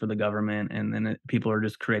working for the government. And then people are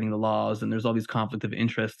just creating the laws, and there's all these conflict of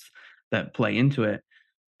interests that play into it.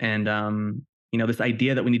 And this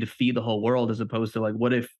idea that we need to feed the whole world as opposed to like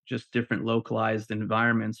what if just different localized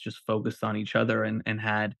environments just focused on each other and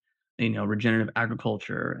had regenerative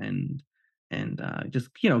agriculture and just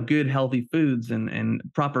good healthy foods and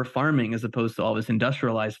proper farming as opposed to all this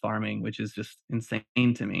industrialized farming, which is just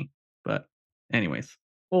insane to me. But anyways.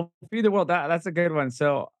 Well, feed the world, that's a good one.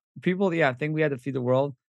 So people, yeah, think we had to feed the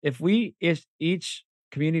world. If each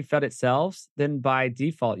community fed itself, then by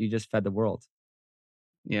default you just fed the world,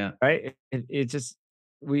 Yeah. right? It just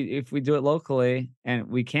we if we do it locally and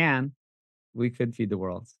we could feed the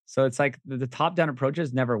world. So it's like the top-down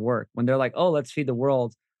approaches never work. When they're like, "Oh, let's feed the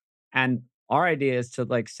world," and our idea is to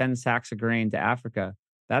like send sacks of grain to Africa,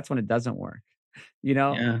 that's when it doesn't work. You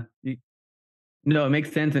know? Yeah. You No, it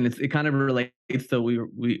makes sense, and it kind of relates to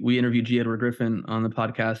we interviewed G. Edward Griffin on the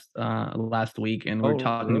podcast last week, and we're oh,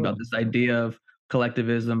 talking about really? this idea of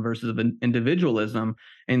collectivism versus individualism,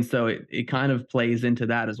 and so it kind of plays into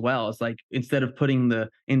that as well. It's like instead of putting the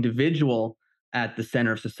individual at the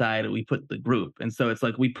center of society, we put the group, and so it's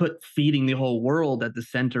like we put feeding the whole world at the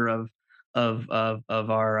center of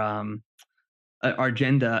our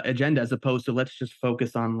agenda as opposed to let's just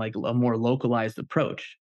focus on like a more localized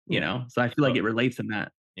approach. Yeah. So I feel like But it relates in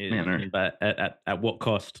that manner. but at what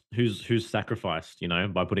cost? Who's sacrificed?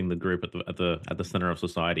 By putting the group at the center of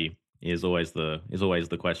society is always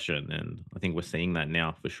the question, and I think we're seeing that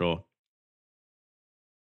now for sure.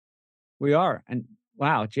 We are, and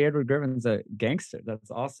wow, J. Edward Griffin's a gangster. That's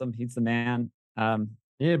awesome. He's the man.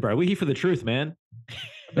 Yeah, bro, we're here for the truth, man.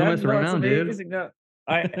 Don't mess No, it's around, dude. amazing. No,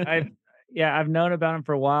 I've yeah, I've known about him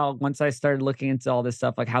for a while. Once I started looking into all this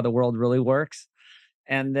stuff, like how the world really works,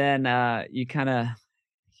 and then you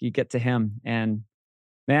get to him, and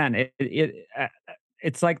man,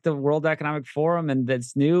 it's like the World Economic Forum and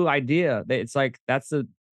this new idea. It's like that's the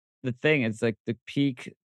thing. It's like the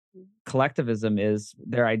peak collectivism is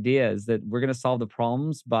their idea is that we're going to solve the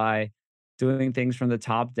problems by doing things from the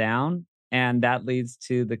top down, and that leads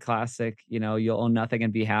to the classic, you'll own nothing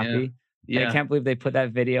and be Yeah. happy. And I Yeah. can't believe they put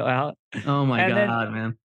that video out. Oh my and then god,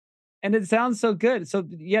 man. and it sounds so good. So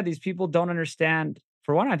yeah, these people don't understand.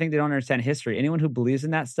 For one, I think they don't understand history. Anyone who believes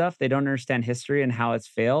in that stuff, they don't understand history and how it's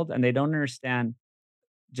failed, and they don't understand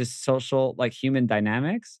just social, like human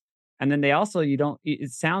dynamics. And then they also, you don't,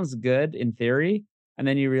 it sounds good in theory. And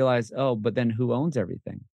then you realize, oh, but then who owns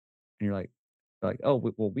everything? And you're like, oh,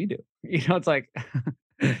 well, we do. It's like,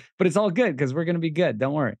 but it's all good because we're going to be good.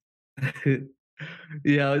 Don't worry.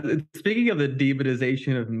 Yeah, speaking of the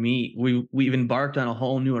demonization of meat, we've embarked on a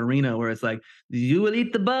whole new arena where it's like you will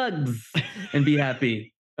eat the bugs and be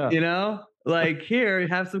happy. Yeah. Like here,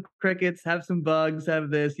 have some crickets, have some bugs, have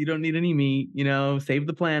this. You don't need any meat. Save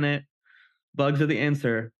the planet. Bugs are the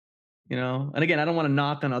answer. And again, I don't want to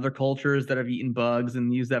knock on other cultures that have eaten bugs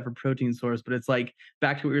and use that for protein source, but it's like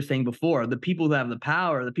back to what we were saying before, the people that have the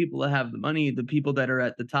power, the people that have the money, the people that are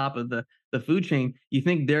at the top of the food chain, you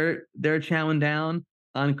think they're chowing down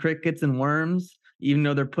on crickets and worms even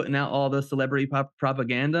though they're putting out all the celebrity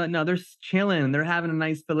propaganda? No, they're chilling, they're having a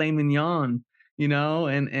nice filet mignon,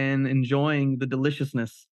 and enjoying the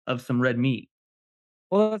deliciousness of some red meat.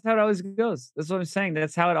 Well, that's how it always goes. That's what I'm saying.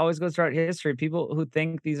 That's how it always goes throughout history. People who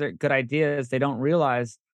think these are good ideas, they don't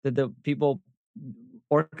realize that the people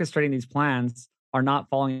orchestrating these plans are not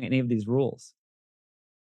following any of these rules.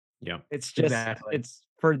 Yeah. It's just Exactly. it's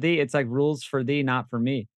for thee. It's like rules for thee, not for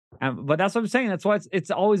me. But that's what I'm saying. That's why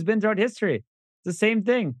it's always been throughout history. It's the same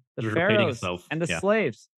thing. The Just repeating pharaohs itself. and the Yeah.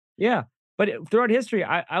 slaves. Yeah. But throughout history,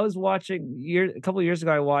 I was watching a couple of years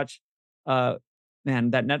ago. I watched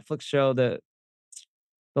man, that Netflix show, the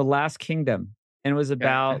Last Kingdom, and it was Yeah.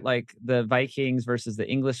 about like the Vikings versus the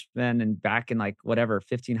Englishmen, and back in like whatever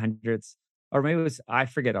 1500s, or maybe it was, I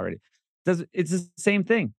forget already. Does It's the same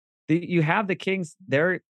thing. You have the kings;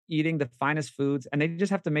 they're eating the finest foods, and they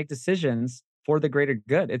just have to make decisions for the greater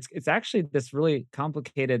good. It's actually this really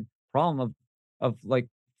complicated problem of like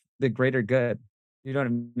the greater good. You know what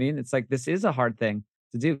I mean? It's like this is a hard thing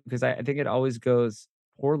to do because I think it always goes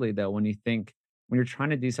poorly though when you think when you're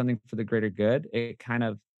trying to do something for the greater good, it kind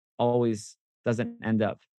of always doesn't end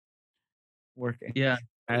up working. Yeah.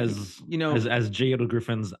 As You know, as G. Edward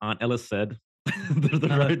Griffin's Aunt Ellis said, the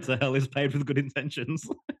uh, road to hell is paved with good intentions.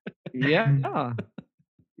 Yeah.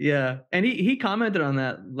 yeah, and he commented on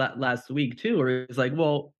that last week too, where it's like,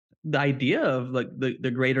 well, the idea of like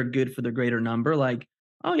the greater good for the greater number, like,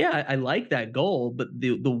 oh yeah, I like that goal, but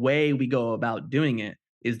the way we go about doing it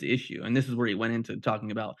is the issue. And this is where he went into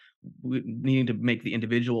talking about needing to make the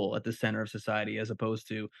individual at the center of society as opposed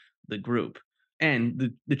to the group.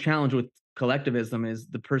 And the challenge with collectivism is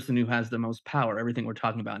the person who has the most power, everything we're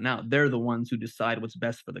talking about now, they're the ones who decide what's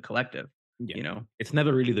best for the collective, Yeah. you know? It's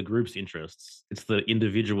never really the group's interests. It's the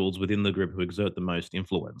individuals within the group who exert the most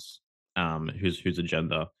influence, whose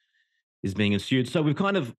agenda is being ensued. So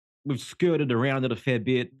we've skirted around it a fair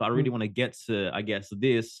bit, but I really want to get to, I guess,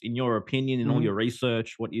 this. In your opinion, in all Mhm. your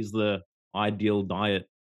research, what is the ideal diet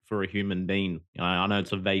for a human being? I know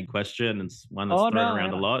it's a vague question. It's one that's Oh, thrown no,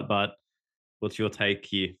 around a yeah. lot, but what's your take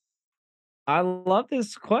here? I love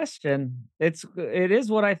this question. It is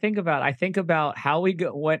what I think about. I think about how we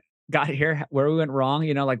got here, where we went wrong,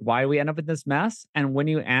 like why we end up in this mess. And when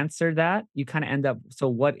you answer that, you kind of end up, so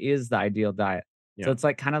what is the ideal diet? So Yeah. it's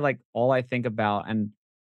like kind of like all I think about. And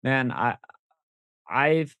man,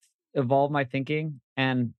 I've evolved my thinking,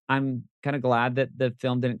 and I'm kind of glad that the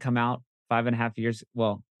film didn't come out 5.5 years.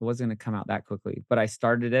 Well, it wasn't going to come out that quickly, but I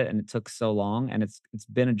started it and it took so long, and it's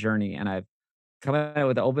been a journey, and I've come at it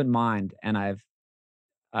with an open mind, and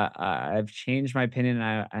I've changed my opinion,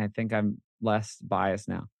 and I think I'm less biased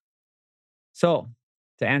now. So,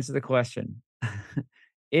 to answer the question,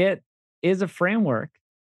 it is a framework,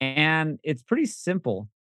 and it's pretty simple.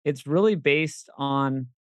 It's really based on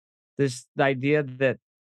the idea that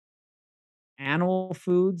animal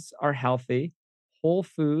foods are healthy, whole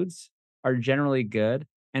foods are generally good,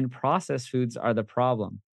 and processed foods are the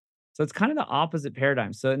problem. So it's kind of the opposite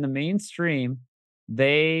paradigm. So in the mainstream,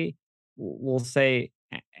 they will say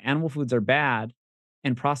animal foods are bad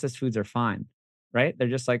and processed foods are fine, right? They're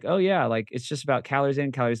just like, oh yeah, like it's just about calories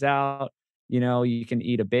in, calories out. You can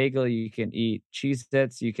eat a bagel, you can eat Cheez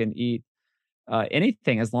Its, you can eat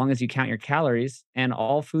anything as long as you count your calories, and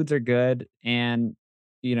all foods are good. And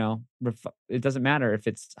it doesn't matter if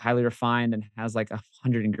it's highly refined and has like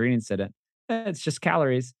 100 ingredients in it. It's just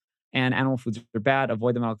calories. And animal foods are bad,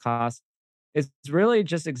 avoid them at all costs. It's really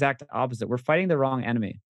just exact opposite. We're fighting the wrong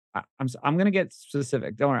enemy. I'm going to get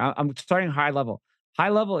specific, don't worry. I'm starting high level. High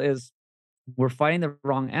level is we're fighting the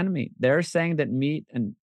wrong enemy. They're saying that meat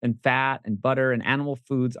and fat and butter and animal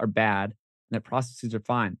foods are bad and that processed foods are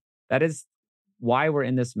fine. That is why we're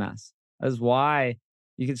in this mess. That is why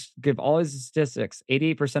you can give all these statistics.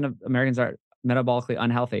 88% of Americans are metabolically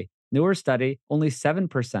unhealthy. Newer study, only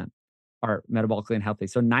 7% are metabolically unhealthy.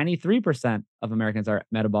 So 93% of Americans are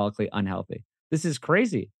metabolically unhealthy. This is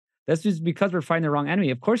crazy. That's just because we're fighting the wrong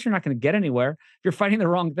enemy. Of course, you're not going to get anywhere if you're fighting the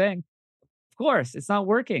wrong thing. Of course, it's not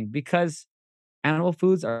working because animal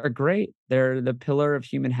foods are great. They're the pillar of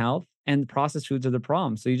human health, and processed foods are the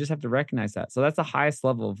problem. So you just have to recognize that. So that's the highest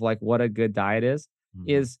level of like what a good diet Mhm.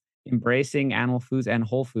 is embracing animal foods and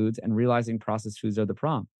whole foods and realizing processed foods are the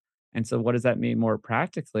problem. And so what does that mean more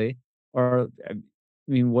practically? Or I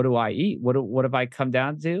mean, what do I eat? What have I come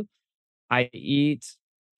down to? I eat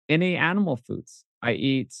any animal foods. I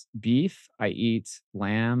eat beef, I eat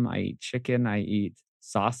lamb, I eat chicken, I eat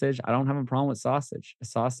sausage. I don't have a problem with sausage. A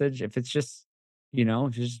sausage, if it's just, if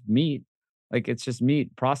it's just meat, like it's just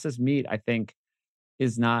meat. Processed meat, I think,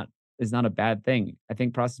 is not is not a bad thing. I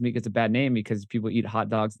think processed meat gets a bad name because people eat hot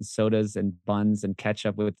dogs and sodas and buns and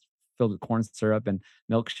ketchup filled with corn syrup and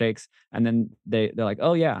milkshakes, and then they're like,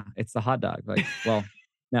 "Oh yeah, it's the hot dog." Like, well,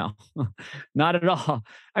 no, not at all.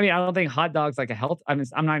 I mean, I don't think hot dogs like a health. I mean,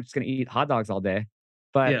 I'm not just going to eat hot dogs all day,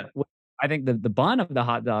 but Yeah. I think the bun of the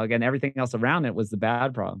hot dog and everything else around it was the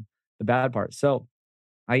bad problem, the bad part. So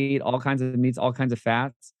I eat all kinds of meats, all kinds of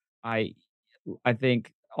fats. I I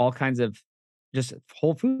think all kinds of just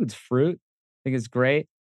whole foods, fruit, I think is great.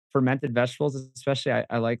 Fermented vegetables, especially,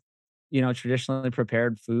 I like, traditionally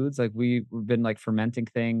prepared foods. Like we've been like fermenting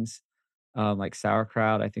things, like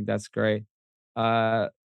sauerkraut. I think that's great. Uh,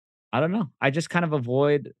 I don't know. I just kind of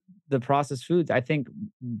avoid the processed foods. I think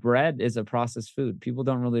bread is a processed food. People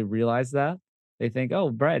don't really realize that. They think, oh,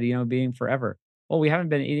 bread, being forever. Well, we haven't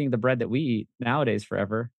been eating the bread that we eat nowadays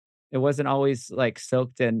forever. It wasn't always like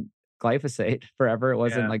soaked in glyphosate forever. It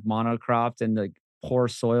wasn't Yeah. like monocropped and like poor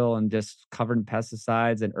soil and just covered in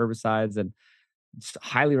pesticides and herbicides and just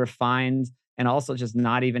highly refined and also just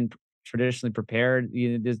not even traditionally prepared.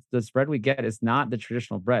 This bread we get is not the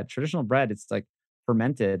traditional bread. Traditional bread, it's like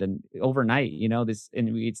fermented and overnight, this,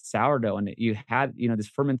 and we eat sourdough and you had, this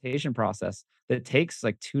fermentation process that takes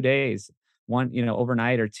like 2 days, one,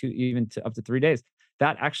 overnight or two, even to up to 3 days.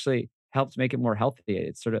 That actually helps make it more healthy.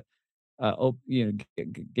 It sort of,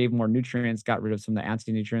 gave more nutrients, got rid of some of the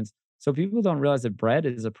anti-nutrients. So people don't realize that bread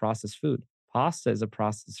is a processed food. Pasta is a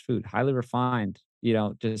processed food, highly refined,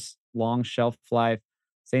 just long shelf life.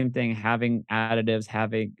 Same thing, having additives,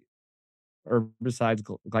 having herbicides,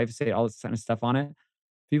 glyphosate, all this kind of stuff on it.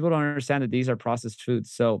 People don't understand that these are processed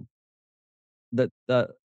foods. So the the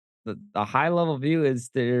the high level view is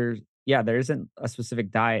there isn't a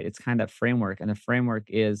specific diet. It's kind of framework, and the framework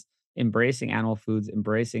is embracing animal foods,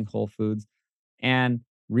 embracing whole foods, and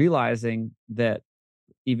realizing that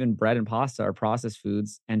even bread and pasta are processed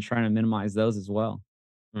foods and trying to minimize those as well.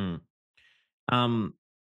 Mm. Um,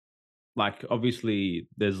 like obviously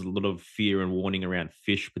there's a lot of fear and warning around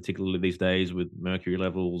fish, particularly these days with mercury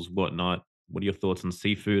levels, whatnot. What are your thoughts on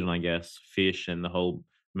seafood and I guess fish and the whole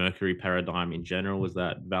mercury paradigm in general? Is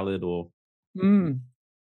that valid or Mm,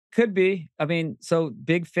 could be. I mean, so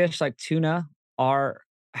big fish like tuna are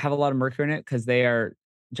have a lot of mercury in it because they are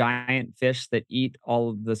giant fish that eat all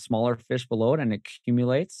of the smaller fish below it and it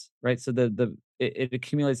accumulates, right? So it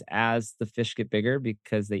accumulates as the fish get bigger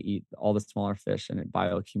because they eat all the smaller fish and it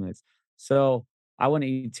bioaccumulates. So I wouldn't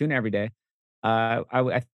eat tuna every day.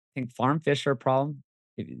 I think farm fish are a problem.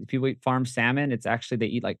 If people eat farm salmon, it's actually they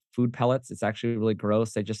eat like food pellets. It's actually really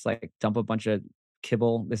gross. They just like dump a bunch of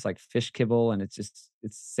kibble, this like fish kibble, and it's the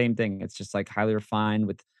same thing. It's just like highly refined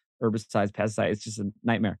with herbicides, pesticides. It's just a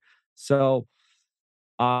nightmare. So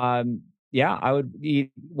yeah, I would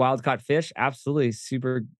eat wild caught fish. Absolutely.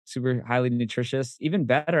 Super, super highly nutritious. Even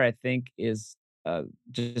better, I think, is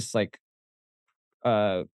just like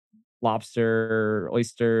uh lobster,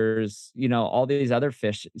 oysters, all these other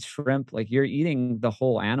fish, shrimp. Like you're eating the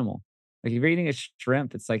whole animal. Like if you're eating a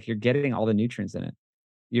shrimp, it's like you're getting all the nutrients in it.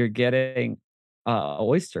 You're getting a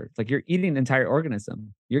oyster. It's like you're eating the entire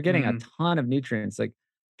organism. You're getting a Mm. ton of nutrients. Like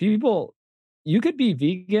people, you could be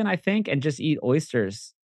vegan, I think, and just eat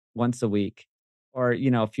oysters once a week or,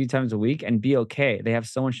 a few times a week and be okay. They have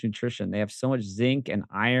so much nutrition. They have so much zinc and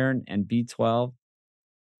iron and B12.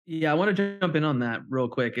 Yeah, I wanna jump in on that real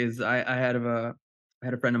quick. Is I had a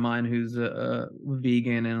friend of mine who's a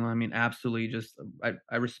vegan, and I mean, absolutely just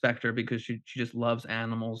I respect her because she just loves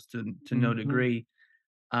animals to no Mhm, degree,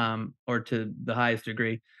 or to the highest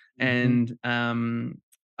degree. mhm. And,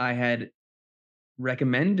 I had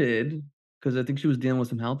recommended, because I think she was dealing with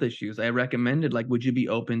some health issues, I recommended, like, "Would you be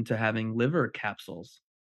open to having liver capsules?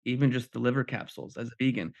 Even just the liver capsules as a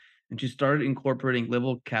vegan?" And she started incorporating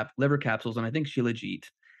liver capsules, and I think Shilajit,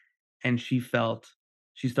 and she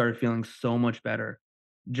started feeling so much better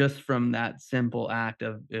just from that simple act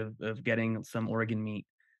of getting some organ meat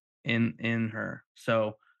in her.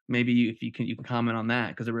 So maybe if you can comment on that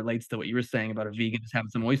because it relates to what you were saying about a vegan just having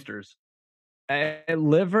some oysters.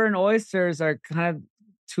 Liver and oysters are kind of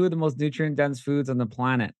two of the most nutrient dense foods on the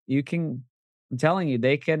planet. I'm telling you,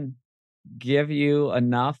 they can give you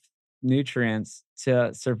enough nutrients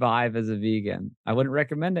to survive as a vegan. I wouldn't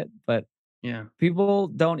recommend it, but Yeah. people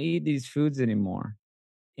don't eat these foods anymore.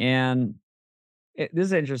 And this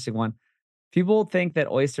is an interesting one. People think that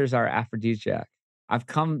oysters are aphrodisiac. I've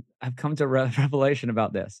come to revelation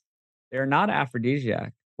about this. They're not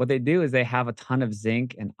aphrodisiac. What they do is they have a ton of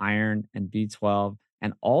zinc and iron and B12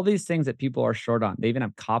 and all these things that people are short on. They even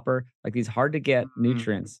have copper, like these hard to get Mhm.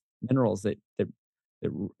 nutrients, minerals that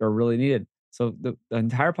are really needed. So the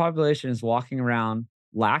entire population is walking around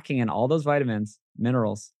lacking in all those vitamins,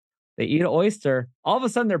 minerals. They eat an oyster, all of a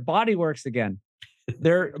sudden their body works again.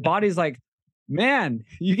 Their body's like, "Man,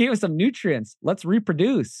 you gave us some nutrients. Let's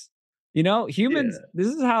reproduce." Humans, Yeah. this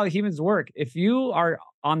is how humans work. If you are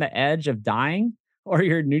on the edge of dying or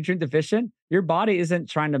you're nutrient deficient, your body isn't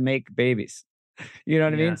trying to make babies. You know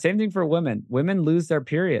what I mean? Yeah. Same thing for women. Women lose their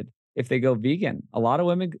period if they go vegan. A lot of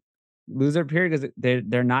women lose their period because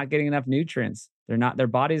they're not getting enough nutrients. They're not their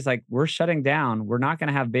body's like, we're shutting down. We're not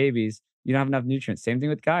gonna have babies. You don't have enough nutrients. Same thing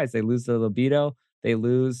with guys. They lose their libido, they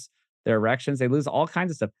lose their erections, they lose all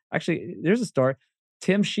kinds of stuff. Actually, there's a story.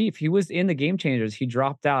 Tim Sheaf, he was in the Game Changers. He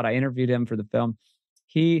dropped out. I interviewed him for the film.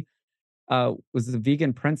 He was the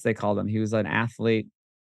vegan prince, they called him. He was an athlete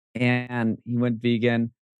and he went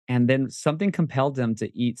vegan. And then something compelled him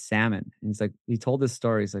to eat salmon. And he's like, he told this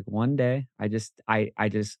story. He's like, one day I just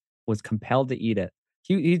was compelled to eat it.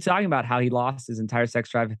 He's talking about how he lost his entire sex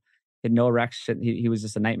drive, had no erection. He was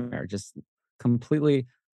just a nightmare, just completely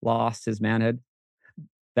lost his manhood.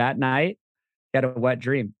 That night, he had a wet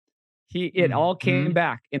dream. It all came Mhm.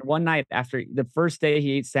 back in one night after the first day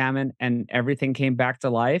he ate salmon and everything came back to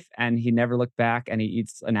life and he never looked back and he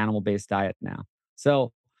eats an animal-based diet now.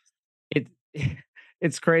 So it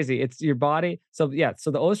it's crazy. It's your body. So yeah,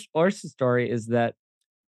 so the oyster story is that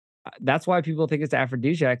that's why people think it's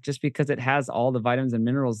aphrodisiac just because it has all the vitamins and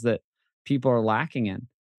minerals that people are lacking in.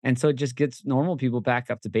 And so it just gets normal people back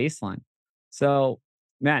up to baseline. So,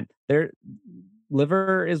 man, their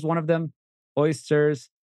liver is one of them, oysters,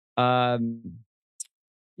 um,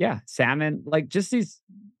 yeah, salmon, like just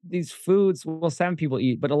these foods, well, some people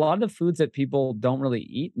eat, but a lot of the foods that people don't really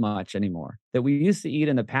eat much anymore that we used to eat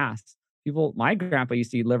in the past. People, my grandpa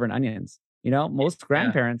used to eat liver and onions. Most Yeah.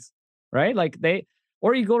 grandparents, right? Like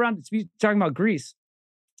or you go around talking about Greece,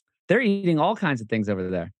 they're eating all kinds of things over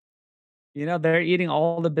there. They're eating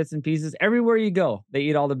all the bits and pieces. Everywhere you go, they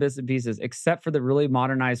eat all the bits and pieces, except for the really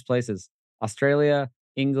modernized places. Australia,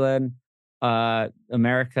 England,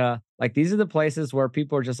 America. Like these are the places where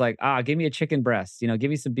people are just like, give me a chicken breast, give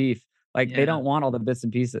me some beef. Like they Yeah. don't want all the bits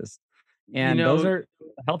and pieces. You And those know, are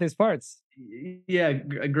the healthiest parts. yeah,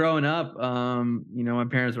 growing up, my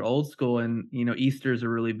parents were old school, and Easter's a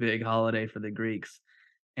really big holiday for the Greeks.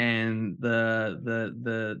 And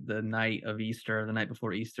the night of Easter, the night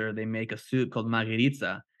before Easter, they make a soup called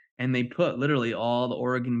margherita, and they put literally all the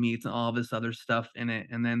organ meats and all this other stuff in it.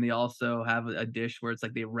 And then they also have a dish where it's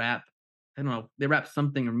like they wrap, I don't know, they wrap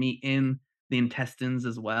something or meat in the intestines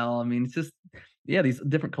as well. I mean, it's just, yeah, these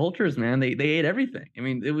different cultures, man. They ate everything. I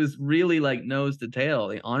mean, it was really like nose to tail.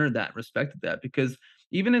 They honored that, respected that, because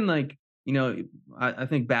even in like, you know, I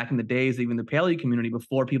think back in the days, even the paleo community,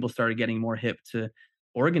 before people started getting more hip to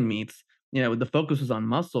organ meats, the focus was on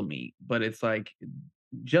muscle meat. But it's like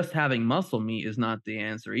just having muscle meat is not the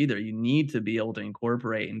answer either. You need to be able to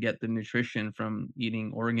incorporate and get the nutrition from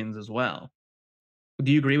eating organs as well.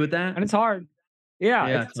 Do you agree with that? And it's hard. Yeah,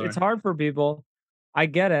 Yeah, it's sorry. hard for people. I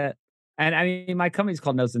get it. And I mean, my company's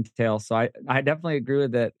called Nose and Tail, so I definitely agree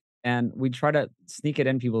with it. And we try to sneak it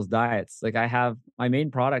in people's diets. Like I have my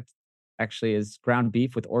main product actually is ground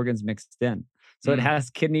beef with organs mixed in. So it Mm. has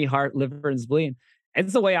kidney, heart, liver, and spleen.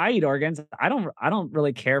 It's the way I eat organs. I don't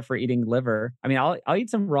really care for eating liver. I mean, I'll eat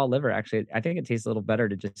some raw liver actually. I think it tastes a little better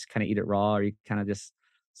to just kind of eat it raw or you kind of just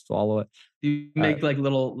swallow it. Do you Uh, make like the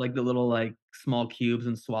little like small cubes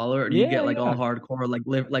and swallow, or do you yeah, get like all yeah. hardcore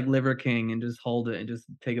like Liver King and just hold it and just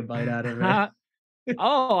take a bite out of it?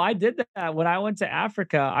 Oh, I did that when I went to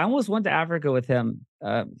Africa. I almost went to Africa with him.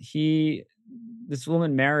 This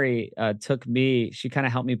woman, Mary, took me. She kind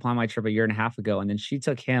of helped me plan my trip a year and a half ago, and then she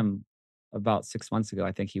took him about 6 months ago.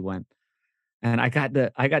 I think he went, and I got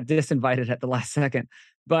disinvited at the last second.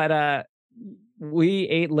 But we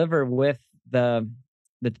ate liver with the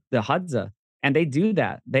Hadza, and they do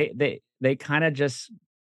that. They kind of just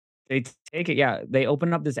they take it. Yeah, they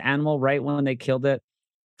open up this animal right when they killed it,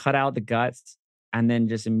 cut out the guts, and then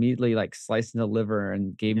just immediately, like, sliced the liver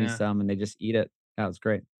and gave me Yeah. some, and they just eat it. That was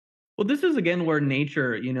great. Well, this is again where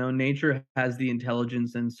nature has the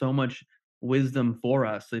intelligence and so much wisdom for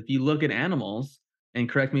us. If you look at animals, and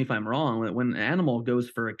correct me if I'm wrong, when an animal goes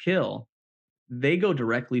for a kill, they go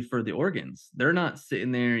directly for the organs. They're not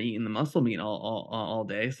sitting there eating the muscle meat all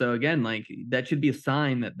day. So again, like that should be a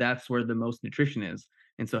sign that that's where the most nutrition is.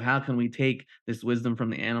 And so, how can we take this wisdom from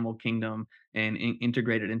the animal kingdom and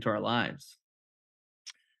integrate it into our lives?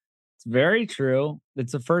 It's very true.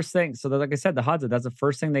 It's the first thing. So, like I said, the Hadza, that's the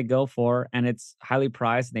first thing they go for, and it's highly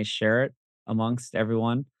prized, and they share it amongst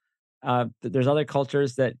everyone. There's other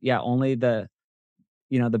cultures that, yeah, only the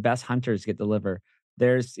best hunters get the liver.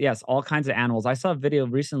 There's, yes, all kinds of animals. I saw a video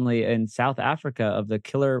recently in South Africa of the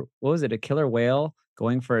killer, what was it? A killer whale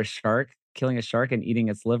going for a shark, killing a shark and eating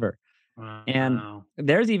its liver. And Wow.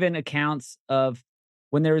 there's even accounts of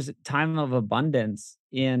when there was a time of abundance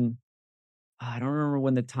in I don't remember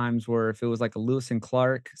when the times were, if it was like a Lewis and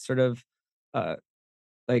Clark sort of uh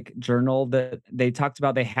like journal that they talked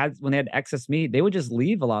about they had when they had excess meat, they would just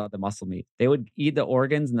leave a lot of the muscle meat. They would eat the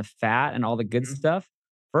organs and the fat and all the good Mhm. stuff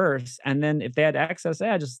first. And then if they had excess,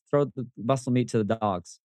 yeah, just throw the muscle meat to the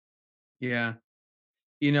dogs. Yeah.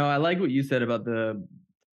 I like what you said about the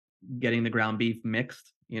getting the ground beef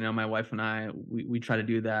mixed. My wife and I, we try to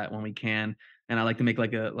do that when we can, and I like to make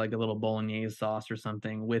like a little bolognese sauce or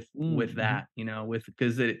something with Mhm. that, with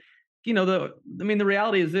because it, the I mean the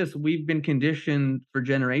reality is this: we've been conditioned for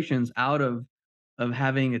generations out of of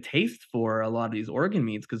having a taste for a lot of these organ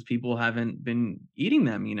meats because people haven't been eating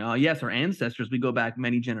them. Yes, our ancestors, we go back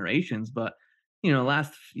many generations, but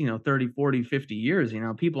last 30, 40, 50 years,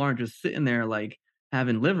 people aren't just sitting there like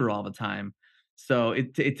having liver all the time. So I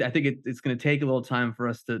think it's going to take a little time for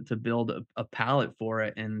us to build a palate for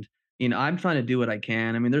it. And I'm trying to do what I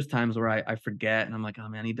can. I mean, there's times where I forget and I'm like, oh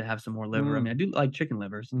man, I need to have some more liver. I Mm, mean, I do like chicken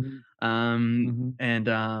livers. mhm, Um, mhm. and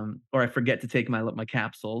or I forget to take my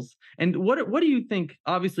capsules. And what do you think?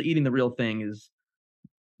 Obviously, eating the real thing is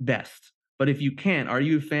best, but if you can't, are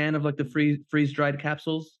you a fan of like the freeze dried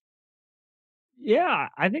capsules? Yeah,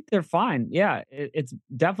 I think they're fine. Yeah, it's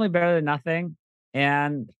definitely better than nothing,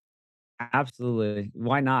 and absolutely,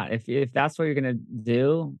 why not? If that's what you're gonna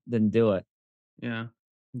do, then do it. Yeah,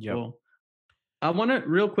 Yep. cool. I want to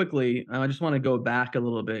real quickly. I just want to go back a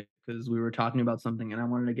little bit because we were talking about something, and I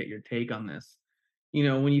wanted to get your take on this.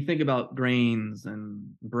 When you think about grains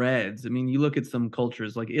and breads, I mean, you look at some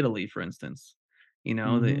cultures like Italy, for instance. A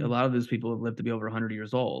Mhm. lot of those people have lived to be over 100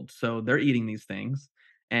 years old, so they're eating these things,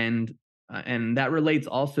 and that relates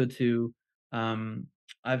also to. Um,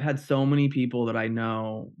 I've had so many people that I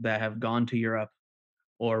know that have gone to Europe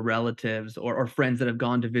or relatives or friends that have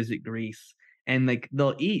gone to visit Greece and like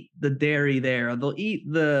they'll eat the dairy there, or they'll eat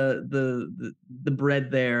the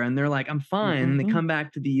bread there, and they're like, I'm fine. And they Mhm. come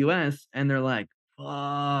back to the US and they're like,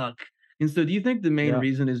 fuck. And so do you think the main Yeah.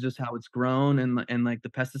 reason is just how it's grown and like the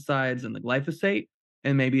pesticides and the glyphosate?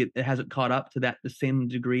 And maybe it hasn't caught up to that the same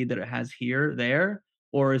degree that it has here, there,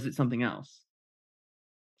 or is it something else?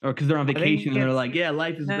 Or because they're on I think vacation and they're it's like, yeah,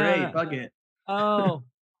 life is great. uh, Fuck it. oh,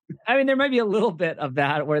 I mean, there might be a little bit of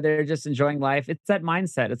that where they're just enjoying life. It's that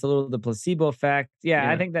mindset. It's a little the placebo effect. Yeah,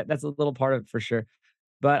 I Yeah. think that's a little part of it for sure.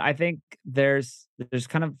 But I think there's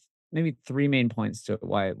kind of maybe 3 main points to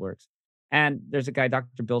why it works. And there's a guy,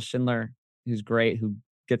 Dr. Bill Schindler, who's great, who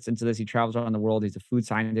gets into this. He travels around the world. He's a food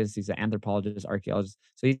scientist, he's an anthropologist, archaeologist.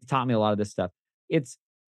 So he taught me a lot of this stuff. It's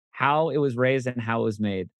how it was raised and how it was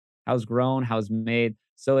made, how it's grown, how it's made.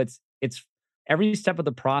 So it's every step of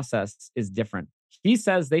the process is different. He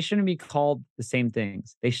says they shouldn't be called the same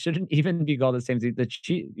things. They shouldn't even be called the same thing.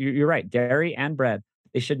 You're right, dairy and bread.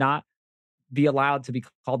 They should not be allowed to be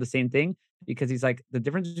called the same thing because he's like the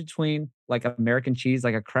difference between like American cheese,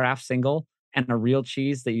 like a craft single, and a real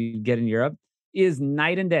cheese that you get in Europe is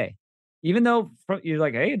night and day. Even though you're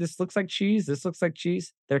like, hey, this looks like cheese, this looks like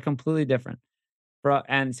cheese, they're completely different.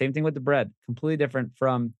 And same thing with the bread, completely different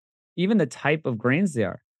from even the type of grains they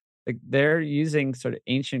are. Like they're using sort of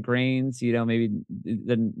ancient grains, maybe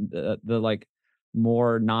the like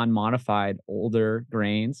more non-modified older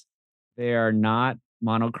grains. They are not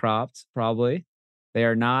monocropped, probably. They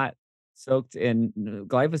are not soaked in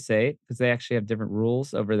glyphosate because they actually have different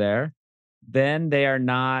rules over there. Then they are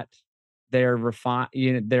not they're refined,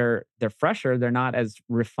 they're fresher, they're not as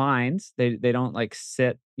refined. They don't like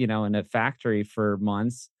sit, in a factory for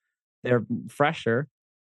months. They're fresher.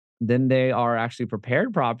 Then they are actually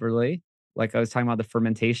prepared properly. Like I was talking about the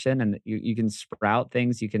fermentation and you can sprout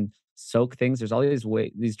things, you can soak things. There's all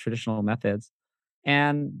these traditional methods.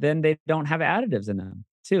 And then they don't have additives in them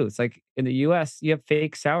too. It's like in the US, you have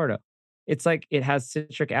fake sourdough. It's like it has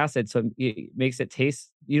citric acid, so it makes it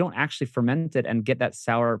taste you don't actually ferment it and get that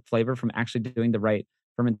sour flavor from actually doing the right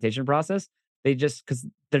fermentation process. They just because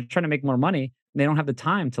they're trying to make more money, they don't have the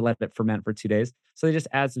time to let it ferment for 2 days. So they just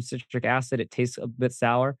add some citric acid. It tastes a bit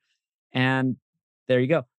sour, and there you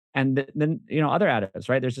go. And then, other additives,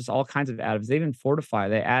 right? There's just all kinds of additives. They even fortify.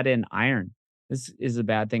 They add in iron. This is a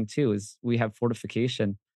bad thing too, is we have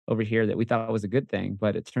fortification over here that we thought was a good thing.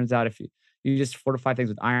 But it turns out if you just fortify things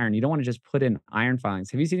with iron, you don't want to just put in iron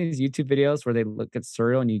filings. Have you seen these YouTube videos where they look at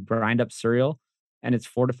cereal and you grind up cereal and it's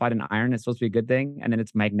fortified in iron? It's supposed to be a good thing, and then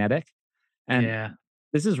it's magnetic. And Yeah.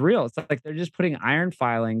 this is real. It's like they're just putting iron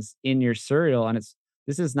filings in your cereal, and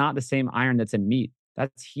this is not the same iron that's in meat.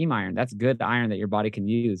 That's heme iron. That's good iron that your body can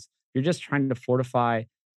use. You're just trying to fortify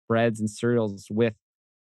breads and cereals with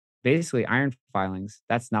basically iron filings.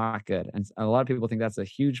 That's not good. And a lot of people think that's a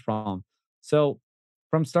huge problem. So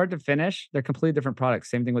from start to finish, they're completely different products.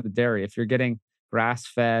 Same thing with the dairy. If you're getting grass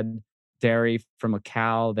fed dairy from a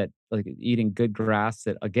cow that like eating good grass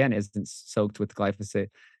that again isn't soaked with glyphosate,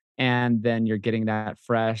 and then you're getting that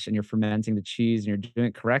fresh and you're fermenting the cheese and you're doing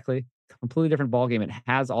it correctly, completely different ballgame. It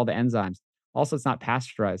has all the enzymes. Also, it's not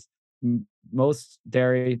pasteurized. Most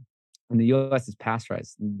dairy in the US is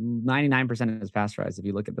pasteurized. 99% is pasteurized if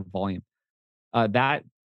you look at the volume.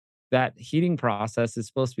 That heating process is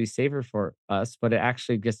supposed to be safer for us, but it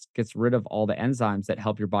actually just gets rid of all the enzymes that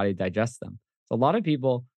help your body digest them. So a lot of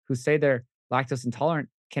people who say they're lactose intolerant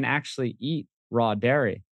can actually eat raw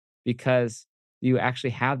dairy because you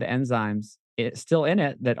actually have the enzymes still in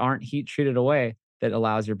it that aren't heat treated away that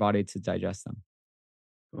allows your body to digest them.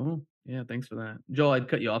 Oh, yeah, thanks for that. Joel, I'd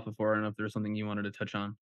cut you off before. I don't know if there was something you wanted to touch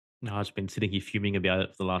on. No, I've just been sitting here fuming about it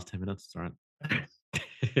for the last 10 minutes. It's all right.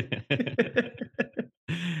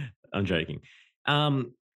 I'm joking. All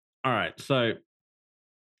right. So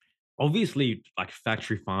obviously, like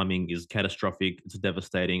factory farming is catastrophic. It's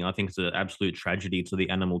devastating. I think it's an absolute tragedy to the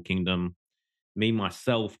animal kingdom. Me,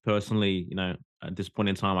 myself, personally, at this point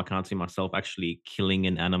in time, I can't see myself actually killing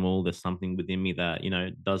an animal. There's something within me that,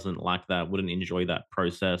 doesn't like that, wouldn't enjoy that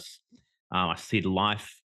process. I see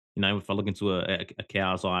life, if I look into a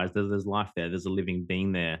cow's eyes, there's life there. There's a living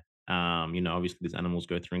being there. Obviously, these animals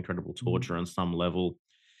go through incredible torture on some level.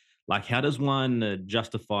 Like, how does one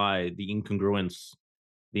justify the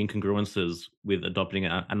incongruences with adopting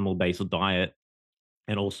an animal-based diet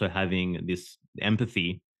and also having this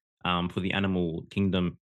empathy for the animal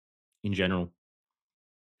kingdom in general?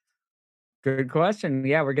 Good question.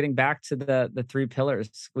 Yeah, we're getting back to the three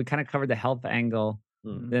pillars. We kind of covered the health angle.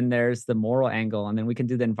 Mm, Then there's the moral angle, and then we can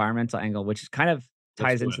do the environmental angle, which is kind of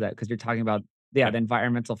let's ties do into it. that because you're talking about, yeah, Yeah. the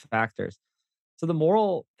environmental factors. So the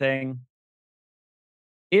moral thing,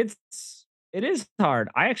 it is hard.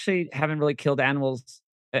 I actually haven't really killed animals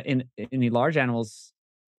in any large animals,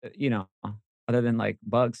 other than like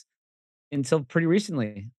bugs until pretty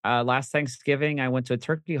recently. Last Thanksgiving, I went to a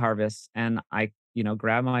turkey harvest and I,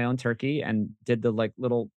 grabbed my own turkey and did the like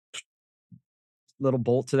little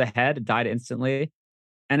bolt to the head. It died instantly,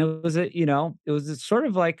 and it was a sort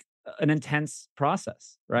of like an intense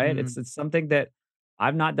process, right? Mm, It's something that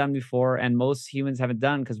I've not done before, and most humans haven't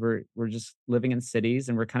done because we're just living in cities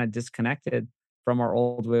and we're kind of disconnected from our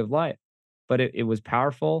old way of life. But it was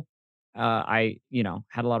powerful. I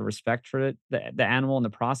had a lot of respect for it, the animal in the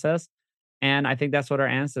process, and I think that's what our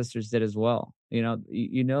ancestors did as well.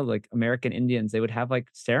 Like American Indians, they would have like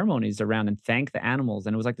ceremonies around and thank the animals,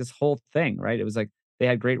 and it was like this whole thing, right? It was like they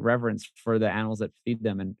had great reverence for the animals that feed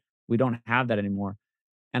them, and we don't have that anymore.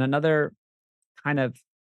 And another kind of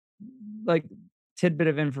like tidbit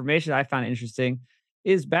of information I found interesting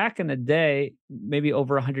is back in the day, maybe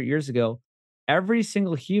over 100 years ago, every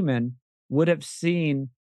single human would have seen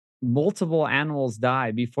multiple animals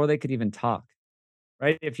die before they could even talk,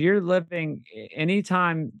 right? If you're living any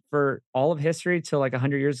time for all of history till like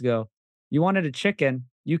 100 years ago, you wanted a chicken,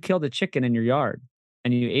 you killed a chicken in your yard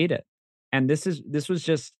and you ate it. And this was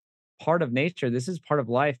just part of nature. This is part of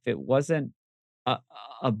life. It wasn't a,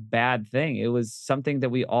 a bad thing. It was something that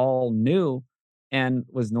we all knew and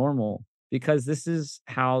was normal because this is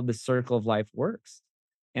how the circle of life works.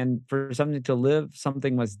 And for something to live,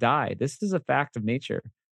 something must die. This is a fact of nature.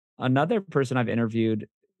 Another person I've interviewed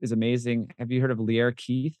is amazing. Have you heard of Lear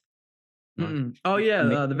Keith? mm. Oh She's yeah,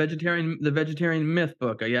 amazing. the vegetarian myth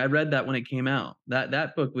book. Yeah, I read that when it came out.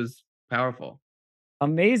 That book was powerful.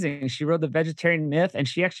 Amazing. She wrote The Vegetarian Myth, and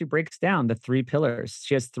she actually breaks down the three pillars.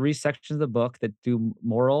 She has three sections of the book that do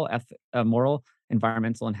moral,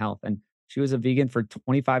 environmental, and health. And she was a vegan for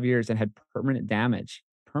 25 years and had permanent damage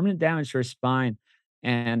to her spine,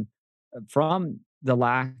 and from the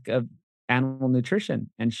lack of animal nutrition.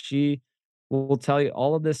 And she will tell you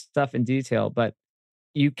all of this stuff in detail, but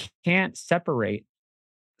you can't separate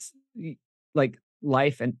like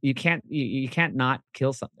life, and you can't not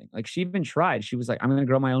kill something. Like she even tried. She was like, I'm going to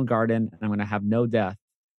grow my own garden and I'm going to have no death.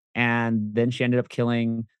 And then she ended up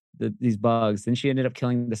killing these bugs. Then she ended up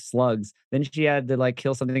killing the slugs. Then she had to like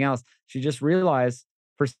kill something else. She just realized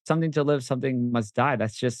for something to live, something must die.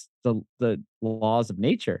 That's just the laws of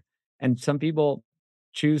nature. And some people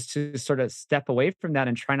choose to sort of step away from that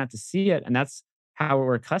and try not to see it. And that's how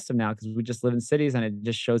we're accustomed now because we just live in cities and it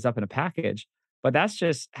just shows up in a package. But that's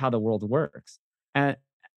just how the world works. And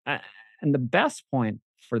uh, and the best point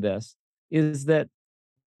for this is that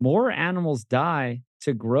more animals die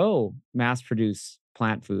to grow mass produce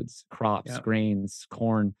plant foods, crops, Yeah. grains,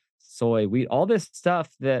 corn, soy, wheat, all this stuff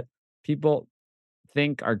that people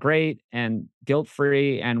think are great and guilt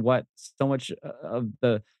free and what so much of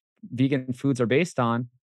the vegan foods are based on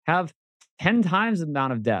have 10 times the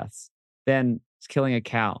amount of deaths than killing a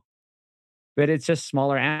cow. But it's just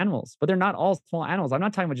smaller animals. But they're not all small animals. I'm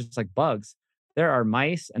not talking about just like bugs. There are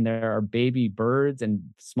mice and there are baby birds and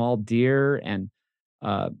small deer and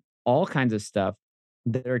uh, all kinds of stuff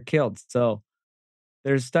that are killed. So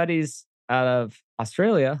there's studies out of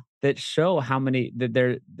Australia that show how many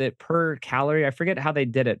that per calorie. I forget how they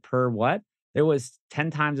did it per what. There was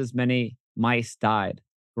 10 times as many mice died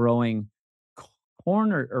growing c-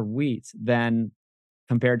 corn or wheat than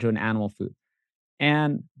compared to an animal food.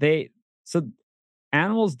 And so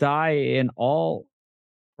animals die in all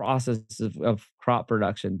process of crop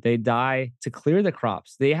production. They die to clear the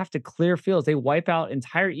crops. They have to clear fields. They wipe out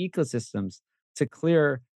entire ecosystems to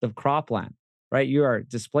clear the cropland, right? You are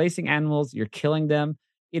displacing animals, you're killing them.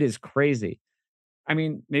 It is crazy. I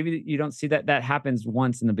mean, maybe you don't see that happens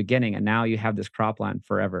once in the beginning, and now you have this cropland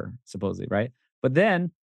forever, supposedly, right? But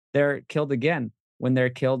then they're killed again when they're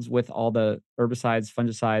killed with all the herbicides,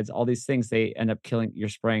 fungicides, all these things. They end up killing. You're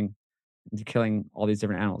spraying into killing all these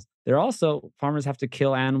different animals. They're also farmers have to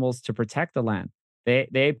kill animals to protect the land.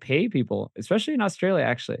 They pay people, especially in Australia.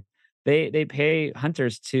 Actually, they pay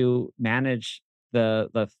hunters to manage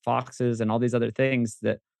the foxes and all these other things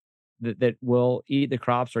that will eat the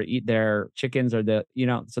crops or eat their chickens or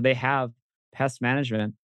so they have pest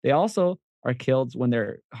management. They also are killed when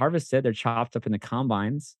they're harvested. They're chopped up in the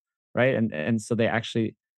combines, right? And so they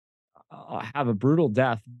actually have a brutal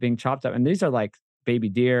death being chopped up. And these are like baby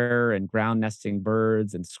deer and ground nesting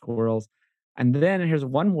birds and squirrels. And then here's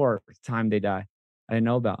one more time they die I didn't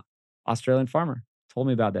know about. Australian farmer told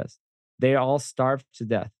me about this. They all starved to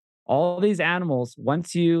death. All these animals,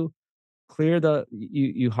 once you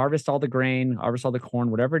you harvest all the grain, harvest all the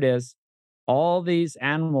corn, whatever it is, all these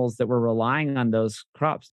animals that were relying on those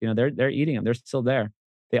crops, they're eating them. They're still there.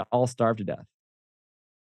 They all starve to death.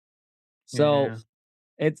 So Yeah.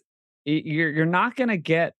 it's you're not going to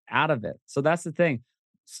get out of it. So that's the thing.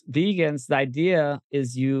 Vegans, the idea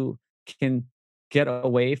is you can get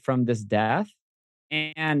away from this death,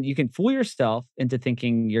 and you can fool yourself into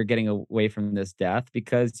thinking you're getting away from this death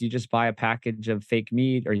because you just buy a package of fake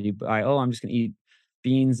meat, or you buy, oh, I'm just going to eat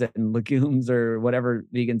beans and legumes or whatever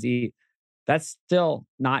vegans eat. That's still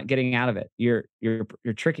not getting out of it. You're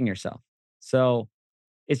tricking yourself. So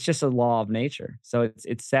it's just a law of nature. So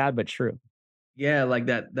it's sad but true. Yeah, like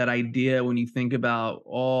that idea when you think about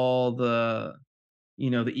all the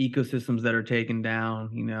ecosystems that are taken down,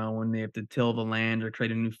 when they have to till the land or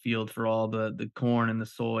create a new field for all the corn and the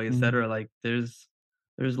soy, et Mhm. cetera. Like there's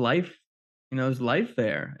life, there's life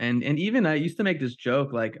there. And even I used to make this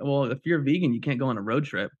joke like, well, if you're vegan, you can't go on a road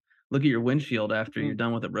trip. Look at your windshield after you're Mm.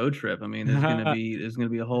 done with a road trip. I mean, there's gonna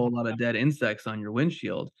be a whole lot of dead insects on your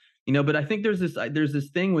windshield. But I think there's this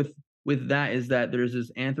thing with that is that there's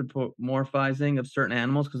this anthropomorphizing of certain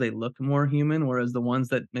animals because they look more human, whereas the ones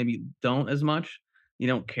that maybe don't as much, you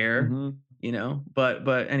don't care, Mhm.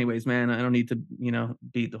 but anyways, man, I don't need to,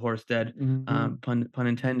 beat the horse dead, Mhm. pun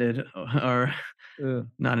intended or Ugh.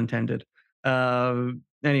 not intended.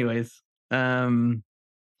 Anyways,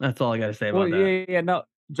 that's all I gotta say Well, about yeah, that. yeah, yeah, no.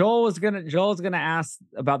 Joel was gonna ask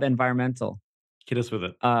about the environmental. Hit us with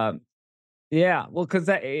it. Um, yeah, well, because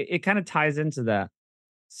it kind of ties into that.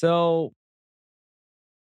 So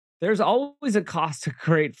there's always a cost to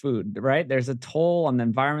create food, right? There's a toll on the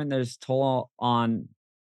environment. There's a toll on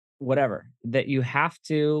whatever that you have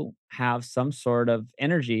to have some sort of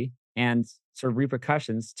energy and sort of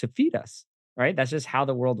repercussions to feed us, right? That's just how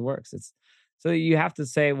the world works. It's so you have to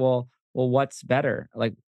say, well, what's better?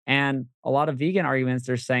 Like, and a lot of vegan arguments,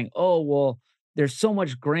 they're saying, oh, well, there's so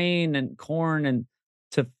much grain and corn and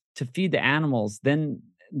to to feed the animals, then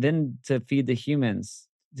to feed the humans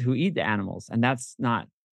who eat the animals, and that's not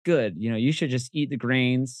good. You should just eat the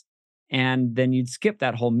grains, and then you'd skip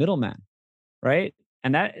that whole middleman, right?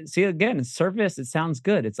 And that see again, surface, it sounds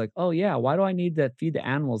good. It's like, oh yeah, why do I need to feed the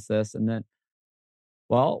animals this? And then,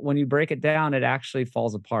 well, when you break it down, it actually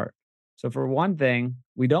falls apart. So for one thing,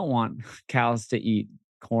 we don't want cows to eat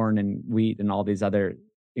corn and wheat and all these other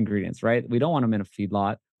ingredients, right? We don't want them in a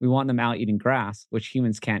feedlot. We want them out eating grass, which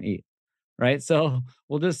humans can't eat, right? So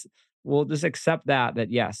we'll just accept that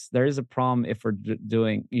yes, there is a problem if we're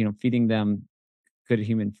doing, feeding them good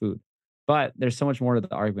human food. But there's so much more to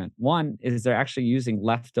the argument. One is they're actually using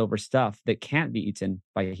leftover stuff that can't be eaten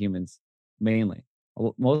by humans mainly.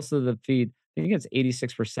 Most of the feed, I think it's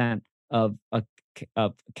 86% of a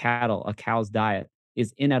cow's diet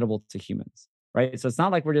is inedible to humans, right? So it's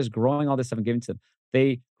not like we're just growing all this stuff and giving to them.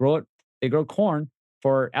 They grow it, they grow corn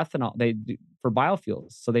for ethanol, for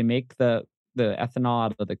biofuels. So they make the ethanol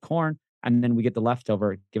out of the corn, and then we get the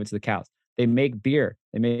leftover, give it to the cows. They make beer,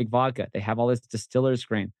 they make vodka, they have all this distiller's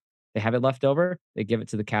grain. They have it left over, they give it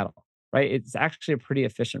to the cattle, right? It's actually a pretty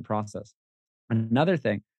efficient process. Another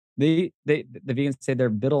thing, the vegans say they're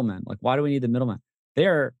middlemen. Like, why do we need the middleman?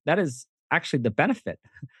 That is actually the benefit.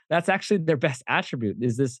 That's actually their best attribute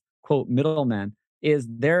is this quote middleman is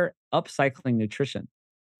they're upcycling nutrition.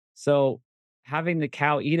 So having the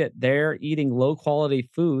cow eat it, they're eating low quality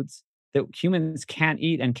foods that humans can't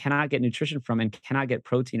eat and cannot get nutrition from and cannot get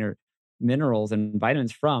protein or minerals and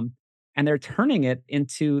vitamins from. And they're turning it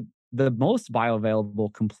into the most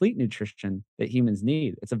bioavailable, complete nutrition that humans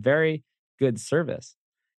need. It's a very good service.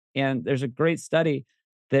 And there's a great study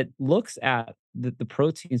that looks at the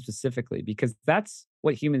protein specifically, because that's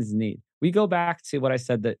what humans need. We go back to what I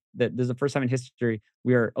said, that there's the first time in history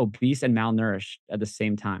we are obese and malnourished at the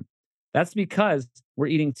same time. That's because we're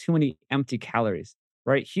eating too many empty calories,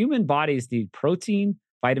 right? Human bodies need protein,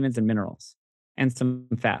 vitamins, and minerals, and some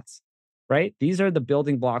fats, right? These are the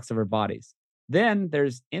building blocks of our bodies. Then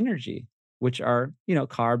there's energy, which are,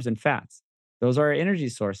 carbs and fats. Those are our energy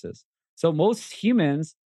sources. So most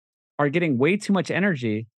humans are getting way too much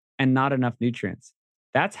energy and not enough nutrients.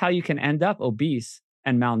 That's how you can end up obese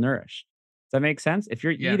and malnourished. Does that make sense? If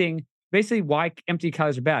you're Yeah. eating, basically, why empty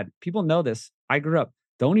calories are bad. People know this. I grew up,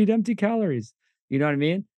 don't eat empty calories. You know what I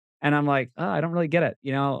mean? And I'm like, oh, I don't really get it.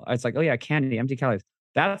 It's like, oh yeah, candy, empty calories.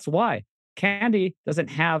 That's why. Candy doesn't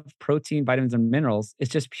have protein, vitamins, and minerals.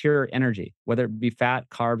 It's just pure energy, whether it be fat,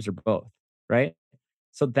 carbs, or both, right?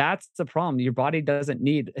 So that's the problem. Your body doesn't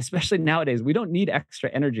need, especially nowadays, we don't need extra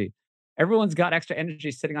energy. Everyone's got extra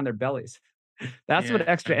energy sitting on their bellies. That's what Yeah.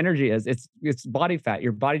 extra energy is. It's body fat.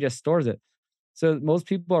 Your body just stores it. So most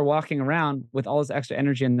people are walking around with all this extra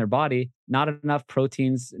energy in their body, not enough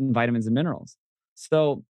proteins and vitamins and minerals.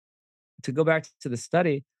 So to go back to the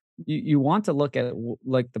study, you want to look at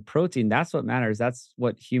like the protein. That's what matters. That's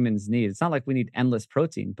what humans need. It's not like we need endless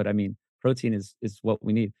protein, but I mean, protein is what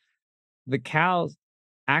we need. The cows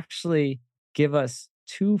actually give us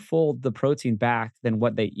twofold the protein back than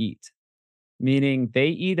what they eat, meaning they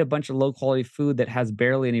eat a bunch of low quality food that has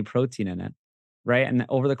barely any protein in it, right? And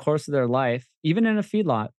over the course of their life, even in a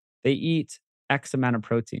feedlot, they eat X amount of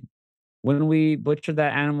protein. When we butcher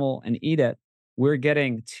that animal and eat it, we're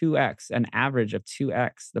getting 2x, an average of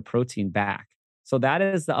 2x the protein back. So that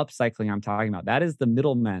is the upcycling I'm talking about. That is the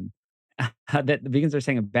middlemen that the vegans are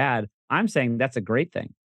saying are bad. I'm saying that's a great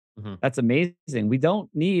thing. Mhm. That's amazing. We don't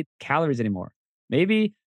need calories anymore.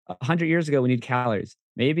 Maybe 100 years ago, we need calories.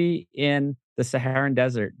 Maybe in the Saharan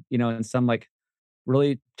desert, in some like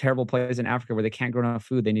really terrible place in Africa where they can't grow enough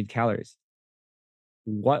food, they need calories.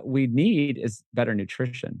 What we need is better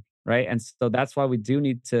nutrition, right? And so that's why we do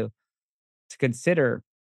need to consider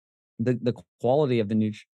the quality of the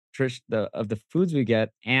nutrition of the foods we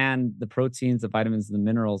get, and the proteins, the vitamins, the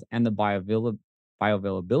minerals, and the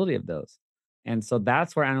bioavailability of those. And so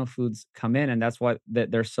that's where animal foods come in, and that's why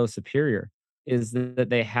that they're so superior, is that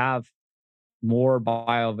they have more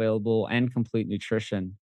bioavailable and complete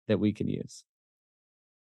nutrition that we can use.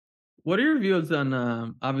 What are your views on,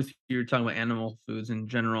 obviously, you're talking about animal foods in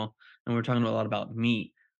general, and we're talking a lot about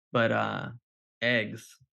meat, but,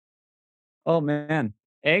 eggs. Oh man,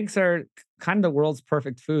 eggs are kind of the world's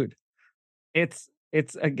perfect food. It's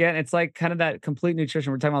again, it's like kind of that complete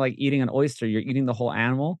nutrition. We're talking about like eating an oyster. You're eating the whole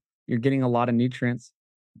animal. You're getting a lot of nutrients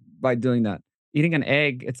by doing that. Eating an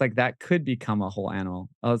egg, it's like that could become a whole animal.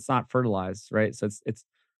 Oh, it's not fertilized, right? So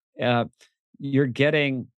uh, you're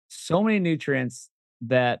getting so many nutrients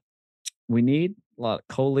that we need. A lot of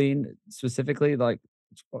choline specifically, like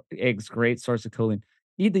eggs, great source of choline.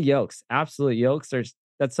 Eat the yolks, absolute yolks.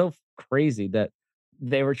 That's so crazy that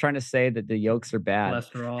they were trying to say that the yolks are bad.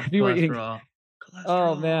 Cholesterol, If you were eating, cholesterol,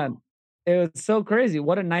 oh man, cholesterol. it was so crazy.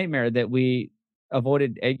 What a nightmare that we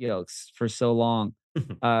avoided egg yolks for so long.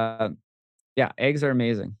 Uh, yeah, eggs are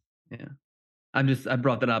amazing. Yeah. I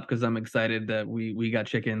brought that up because I'm excited that we got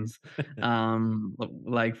chickens.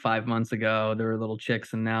 Like 5 months ago, there were little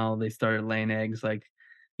chicks, and now they started laying eggs, like,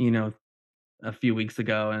 you know, a few weeks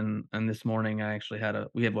ago, and this morning I actually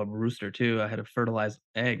we have a rooster too. I had a fertilized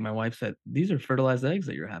egg. My wife said, "These are fertilized eggs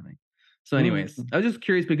that you're having." So anyways, Mm. I was just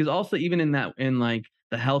curious because also even in like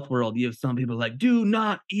the health world, you have some people like, "Do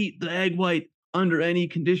not eat the egg white under any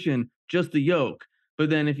condition, just the yolk."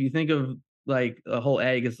 But then if you think of like a whole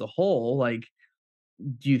egg as a whole, like,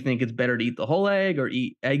 do you think it's better to eat the whole egg or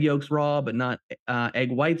eat egg yolks raw but not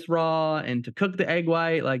egg whites raw, and to cook the egg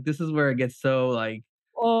white? Like, this is where it gets so like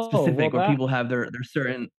Oh, well, specific, where that, people have their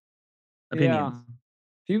certain yeah. opinions.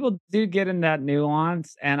 People do get in that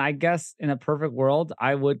nuance, and I guess in a perfect world,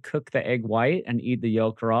 I would cook the egg white and eat the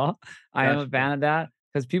yolk raw. I am a Gotcha. fan of that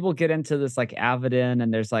because people get into this like avidin,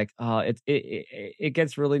 and there's like, oh, it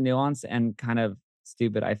gets really nuanced and kind of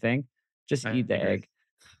stupid. I think just I eat the agree. egg.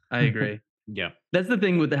 I agree. Yeah. That's the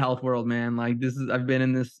thing with the health world, man. Like, I've been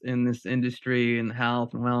in this industry and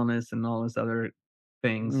health and wellness and all this other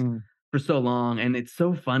things Mm. for so long, and it's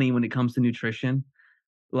so funny when it comes to nutrition,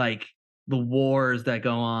 like the wars that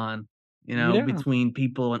go on, Yeah, between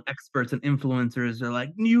people and experts and influencers. They're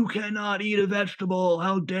like, "You cannot eat a vegetable.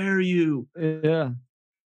 How dare you?" yeah.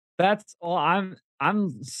 That's all.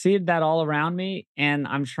 I'm seeing that all around me, and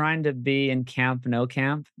I'm trying to be in camp, no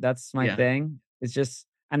camp. That's my Yeah. thing. It's just,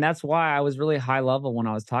 and that's why I was really high level when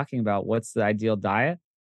I was talking about what's the ideal diet.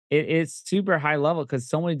 it's super high level because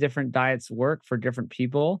so many different diets work for different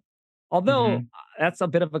people. Although Mhm. that's a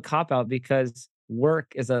bit of a cop out because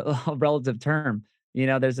work is a, a relative term.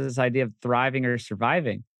 There's this idea of thriving or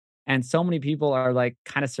surviving. And so many people are like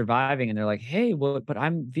kind of surviving and they're like, hey, well, but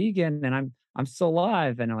I'm vegan and I'm still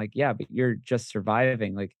alive. And I'm like, yeah, but you're just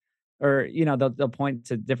surviving. Like, or they'll point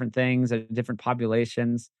to different things at different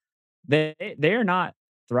populations. They are not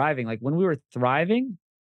thriving. Like when we were thriving,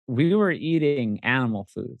 we were eating animal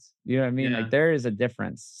foods. You know what I mean? Like Yeah. there is a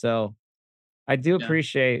difference. So I do Yeah.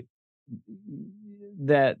 appreciate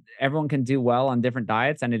that everyone can do well on different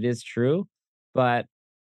diets, and it is true. But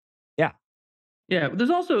yeah, Yeah, but there's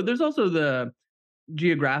also the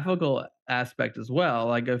geographical aspect as well.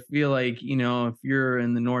 Like I feel like, if you're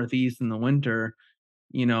in the Northeast in the winter,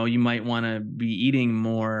 you might want to be eating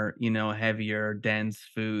more, heavier, dense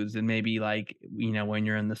foods. And maybe like, when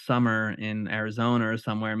you're in the summer in Arizona or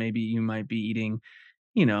somewhere, maybe you might be eating,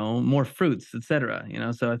 more fruits, etc.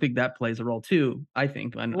 So I think that plays a role too. I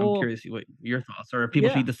think. I'm well, curious what your thoughts are. If people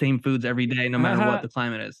should yeah. eat the same foods every day, no matter what the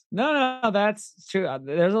climate is. No, that's true.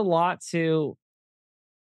 There's a lot to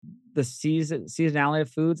the seasonality of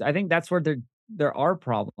foods. I think that's where there are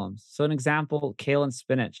problems. So an example, kale and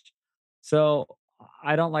spinach. So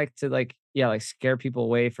I don't like to like scare people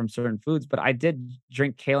away from certain foods, but I did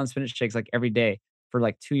drink kale and spinach shakes like every day for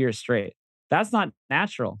like 2 years straight. That's not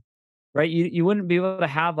natural, right? You wouldn't be able to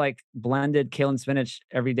have like blended kale and spinach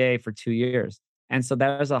every day for 2 years. And so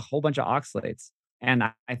there's a whole bunch of oxalates. And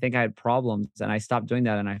I think I had problems and I stopped doing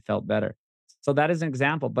that and I felt better. So that is an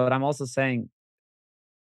example. But I'm also saying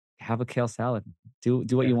have a kale salad. Do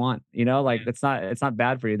what Yeah. you want. Like Yeah. it's not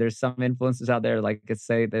bad for you. There's some influences out there like that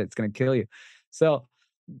say that it's gonna kill you. So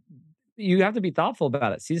you have to be thoughtful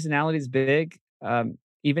about it. Seasonality is big.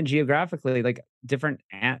 Even geographically, like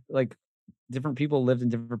like different people lived in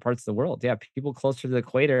different parts of the world. Yeah, people closer to the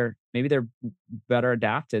equator, maybe they're better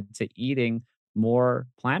adapted to eating more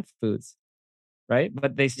plant foods, right?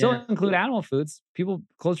 But they Yeah. still include animal foods. People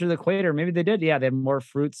closer to the equator, maybe they did. Yeah, they had more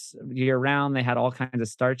fruits year round. They had all kinds of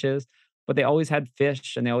starches, but they always had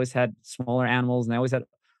fish and they always had smaller animals and they always had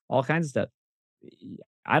all kinds of stuff.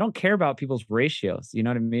 I don't care about people's ratios. You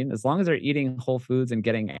know what I mean? As long as they're eating whole foods and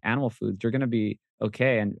getting animal foods, you're going to be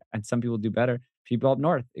okay. And some people do better. People up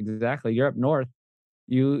north, exactly. You're up north.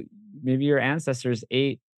 You maybe your ancestors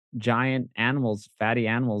ate giant animals, fatty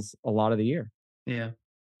animals, a lot of the year. Yeah.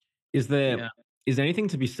 Is there Yeah. is there anything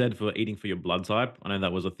to be said for eating for your blood type? I know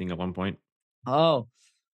that was a thing at one point. Oh,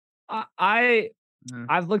 I, I Uh,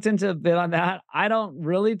 I've looked into a bit on that. I don't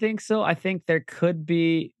really think so. I think there could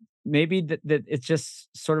be maybe that it's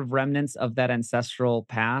just sort of remnants of that ancestral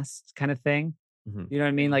past kind of thing. Mhm. You know what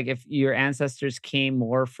I mean? yeah. Like if your ancestors came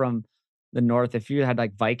more from the north, if you had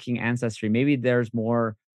like Viking ancestry, maybe there's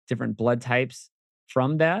more different blood types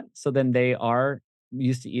from that. So then they are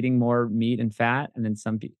used to eating more meat and fat. And then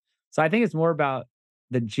some people. So I think it's more about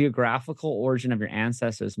the geographical origin of your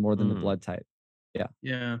ancestors more than the Mm, blood type. Yeah.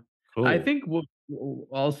 Yeah. I cool. think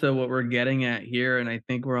also what we're getting at here, and I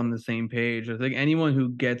think we're on the same page. I think anyone who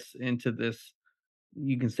gets into this,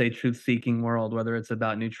 you can say truth seeking world, whether it's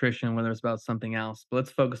about nutrition, whether it's about something else, but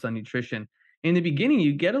let's focus on nutrition. In the beginning,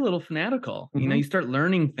 you get a little fanatical. Hmm. You start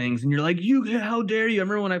learning things and you're like, how dare you? I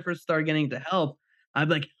remember when I first started getting into health, I'd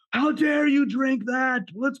be like, how dare you drink that?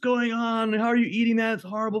 What's going on? How are you eating that? It's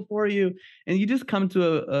horrible for you. And you just come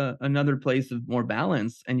to another place of more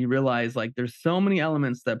balance and you realize like there's so many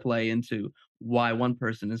elements that play into why one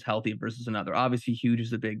person is healthy versus another. Obviously, huge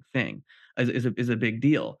is a big thing, is a big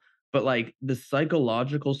deal, but like the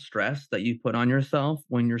psychological stress that you put on yourself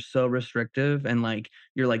when you're so restrictive and like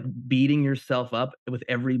you're like beating yourself up with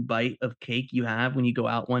every bite of cake you have when you go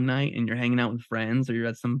out one night and you're hanging out with friends or you're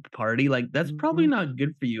at some party, like that's probably Hmm. not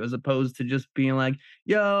good for you, as opposed to just being like,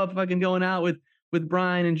 yo, I'm fucking going out with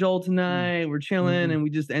Brian and Joel tonight. We're chilling Hmm. and we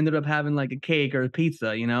just ended up having like a cake or a pizza,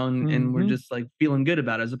 and we're Hmm. just like feeling good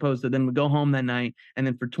about it, as opposed to then we go home that night and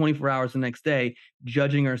then for 24 hours the next day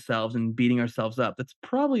judging ourselves and beating ourselves up. That's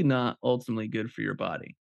probably not ultimately good for your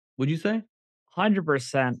body. Would you say?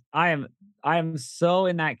 100%. I am so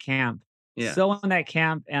in that camp. Yeah. So in that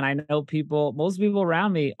camp, and I know most people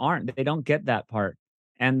around me aren't. They don't get that part.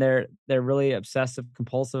 And they're really obsessive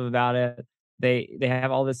compulsive about it. They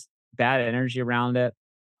have all this bad energy around it.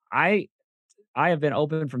 I I have been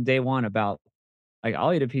open from day one about like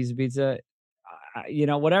I'll eat a piece of pizza,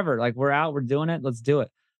 whatever. Like we're out, we're doing it, let's do it.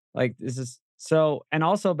 Like this is so, and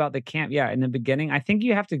also about the camp. Yeah, in the beginning, I think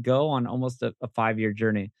you have to go on almost a 5 year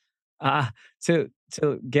journey uh to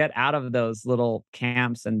get out of those little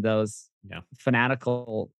camps and those Yeah.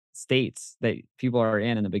 fanatical states that people are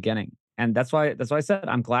in the beginning. And that's why I said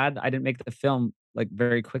I'm glad I didn't make the film like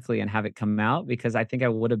very quickly and have it come out because I think I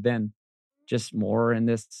would have been just more in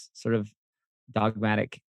this sort of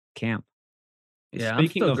dogmatic camp. Yeah, I'm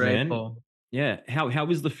Speaking still of, man, grateful. yeah, how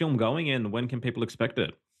is the film going, and when can people expect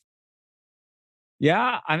it?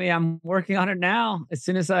 Yeah, I mean, I'm working on it now. As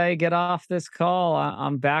soon as I get off this call,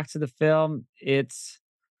 I'm back to the film. It's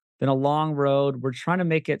been a long road. We're trying to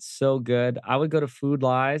make it so good. I would go to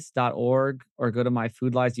foodlies.org or go to my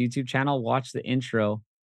Food Lies YouTube channel, watch the intro.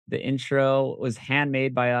 The intro was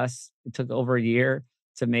handmade by us. It took over a year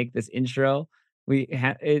to make this intro.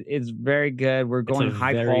 It's very good. We're It's a going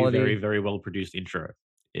high very, very, quality. very well produced intro.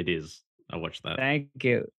 It is. I watched that. Thank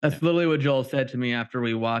you. Yeah. That's literally what Joel said to me after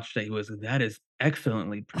we watched it. He was, "That is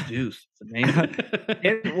excellently produced. It's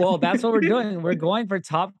amazing." Well, that's what we're doing. We're going for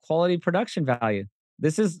top quality production value.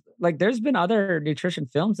 This is like there's been other nutrition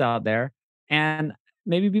films out there, and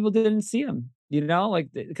maybe people didn't see them, like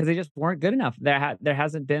because they just weren't good enough. There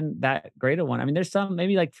hasn't been that great a one. I mean, there's some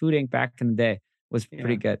maybe like Food Inc. back in the day was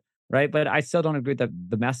pretty Yeah. good, right? But I still don't agree with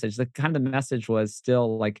the message. The kind of the message was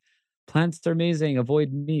still like plants are amazing,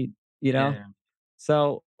 avoid meat, you know. Yeah.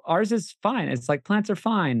 So ours is fine. It's like plants are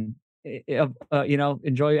fine.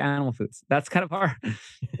 Enjoy animal foods. That's kind of our.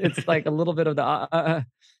 It's like a little bit of the.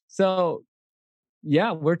 So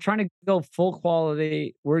yeah, we're trying to go full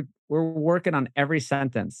quality. We're working on every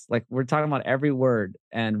sentence. Like we're talking about every word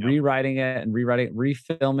and Yep. rewriting,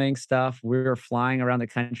 refilming stuff. We're flying around the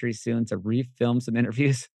country soon to refilm some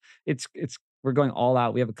interviews. It's we're going all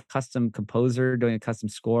out. We have a custom composer doing a custom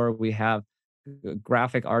score. We have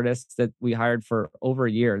graphic artists that we hired for over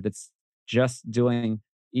a year that's just doing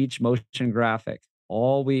each motion graphic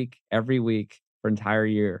all week, every week for entire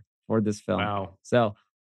year for this film. Wow. So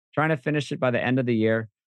trying to finish it by the end of the year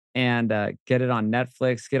and get it on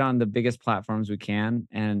Netflix, get on the biggest platforms we can.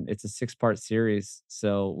 And it's a 6-part series,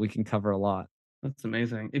 so we can cover a lot. That's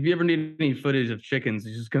amazing. If you ever need any footage of chickens,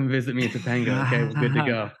 you just come visit me at Topanga, okay? We're good to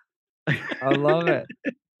go. I love it.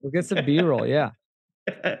 We'll get some B-roll. Yeah.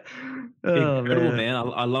 Oh, Incredible, man. man.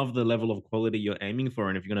 I love the level of quality you're aiming for,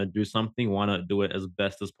 and if you're gonna do something, why not do it as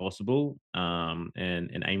best as possible, and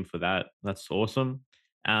aim for that. That's awesome.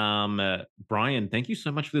 Brian, thank you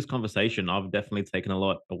so much for this conversation. I've definitely taken a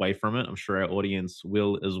lot away from it. I'm sure our audience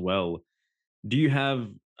will as well. Do you have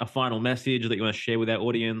a final message that you want to share with our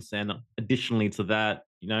audience? And additionally to that,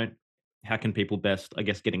 how can people best, I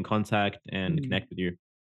guess, get in contact and Mm. connect with you?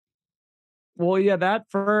 Well, yeah, that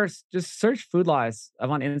first, just search Food Lies.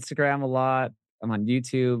 I'm on Instagram a lot. I'm on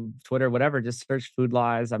YouTube, Twitter, whatever. Just search Food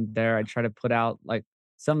Lies. I'm there. I try to put out like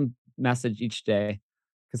some message each day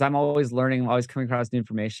because I'm always learning, I'm always coming across new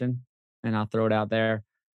information and I'll throw it out there.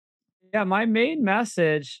 Yeah, my main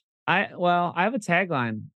message, I have a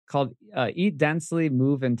tagline called eat densely,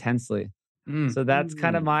 move intensely. Mm. So that's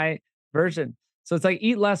kind of my version. So it's like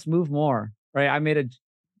eat less, move more, right? I made a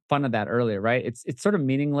fun of that earlier, right? It's sort of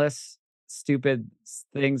meaningless, stupid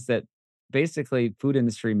things that basically food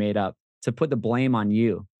industry made up to put the blame on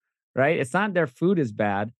you, right? It's not their food is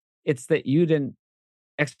bad. It's that you didn't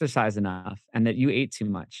exercise enough and that you ate too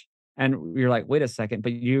much. And you're like, wait a second,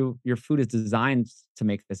 but your food is designed to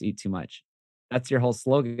make us eat too much. That's your whole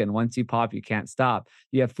slogan. Once you pop, you can't stop.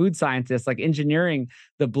 You have food scientists like engineering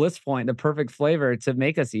the bliss point, the perfect flavor to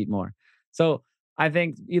make us eat more. So I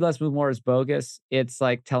think eat less, move more is bogus. It's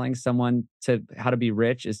like telling someone to how to be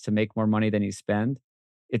rich is to make more money than you spend.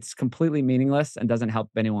 It's completely meaningless and doesn't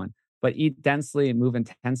help anyone. But eat densely and move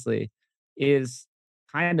intensely is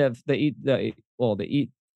kind of the eat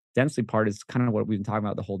densely part is kind of what we've been talking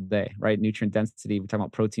about the whole day, right? Nutrient density. We're talking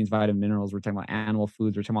about proteins, vitamins, minerals. We're talking about animal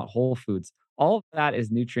foods. We're talking about whole foods. All of that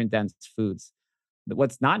is nutrient dense foods.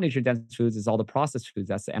 What's not nutrient dense foods is all the processed foods.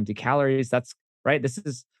 That's the empty calories. That's right. This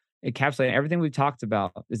is encapsulating everything we've talked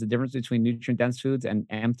about is the difference between nutrient dense foods and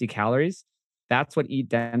empty calories. That's what eat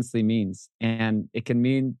densely means. And it can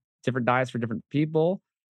mean different diets for different people.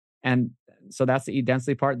 And so that's the eat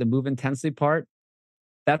densely part. The move intensely part,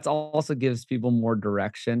 that's also gives people more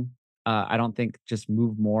direction. I don't think just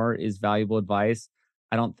move more is valuable advice.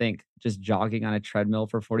 I don't think just jogging on a treadmill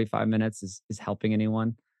for 45 minutes is helping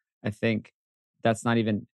anyone. I think that's not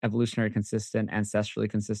even evolutionary consistent, ancestrally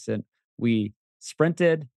consistent. We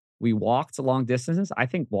sprinted, we walked long distances. I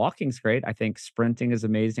think walking's great. I think sprinting is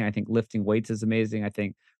amazing. I think lifting weights is amazing. I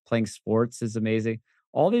think playing sports is amazing.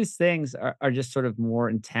 All these things are just sort of more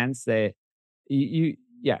intense. Yeah,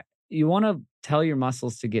 you want to tell your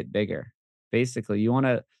muscles to get bigger. Basically,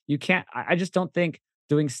 you can't, I just don't think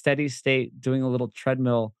doing steady state, doing a little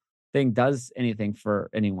treadmill thing does anything for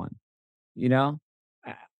anyone, you know?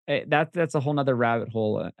 That's a whole nother rabbit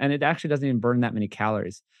hole. And it actually doesn't even burn that many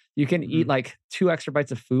calories. You can eat Mhm. like 2 extra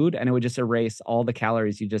bites of food and it would just erase all the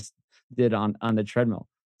calories you just did on the treadmill.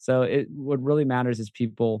 So what really matters is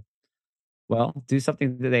people, well, do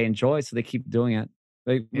something that they enjoy so they keep doing it.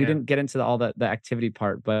 Like we Yeah. didn't get into all the activity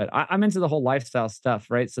part, but I'm into the whole lifestyle stuff,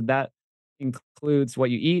 right? So that includes what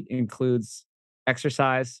you eat, includes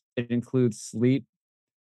exercise, it includes sleep,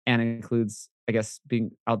 and it includes, I guess,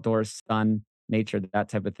 being outdoors, sun, nature, that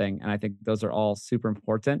type of thing. And I think those are all super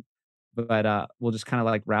important. But we'll just kind of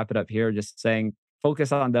like wrap it up here, just saying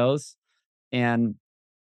focus on those and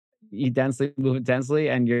eat densely, move densely,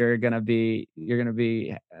 and you're gonna be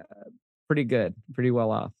pretty good, pretty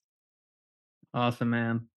well off. Awesome,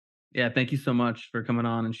 man. Yeah, thank you so much for coming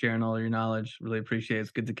on and sharing all your knowledge. Really appreciate it.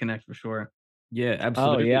 It's good to connect for sure. Yeah, Oh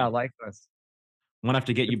absolutely. yeah, likewise. Might have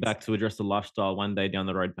to get you back to address the lifestyle one day down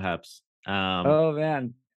the road, perhaps. Oh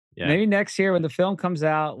man, Yeah, maybe next year when the film comes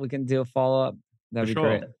out, we can do a follow up. for That'd be sure.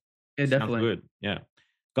 great. Yeah, Sounds definitely. good. Yeah.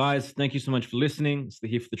 Guys, thank you so much for listening. It's the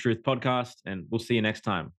Here for the Truth podcast, and we'll see you next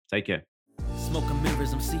time. Take care. Smoking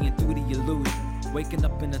mirrors, I'm seeing through the illusion. Waking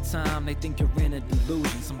up in a time, they think you're in a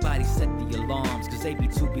delusion. Somebody set the alarms, cause they be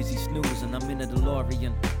too busy snoozing. I'm in a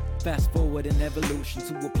DeLorean. Fast forward in evolution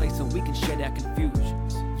to a place where we can share our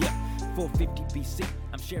confusions. Yeah, 450 BC,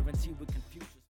 I'm sharing tea with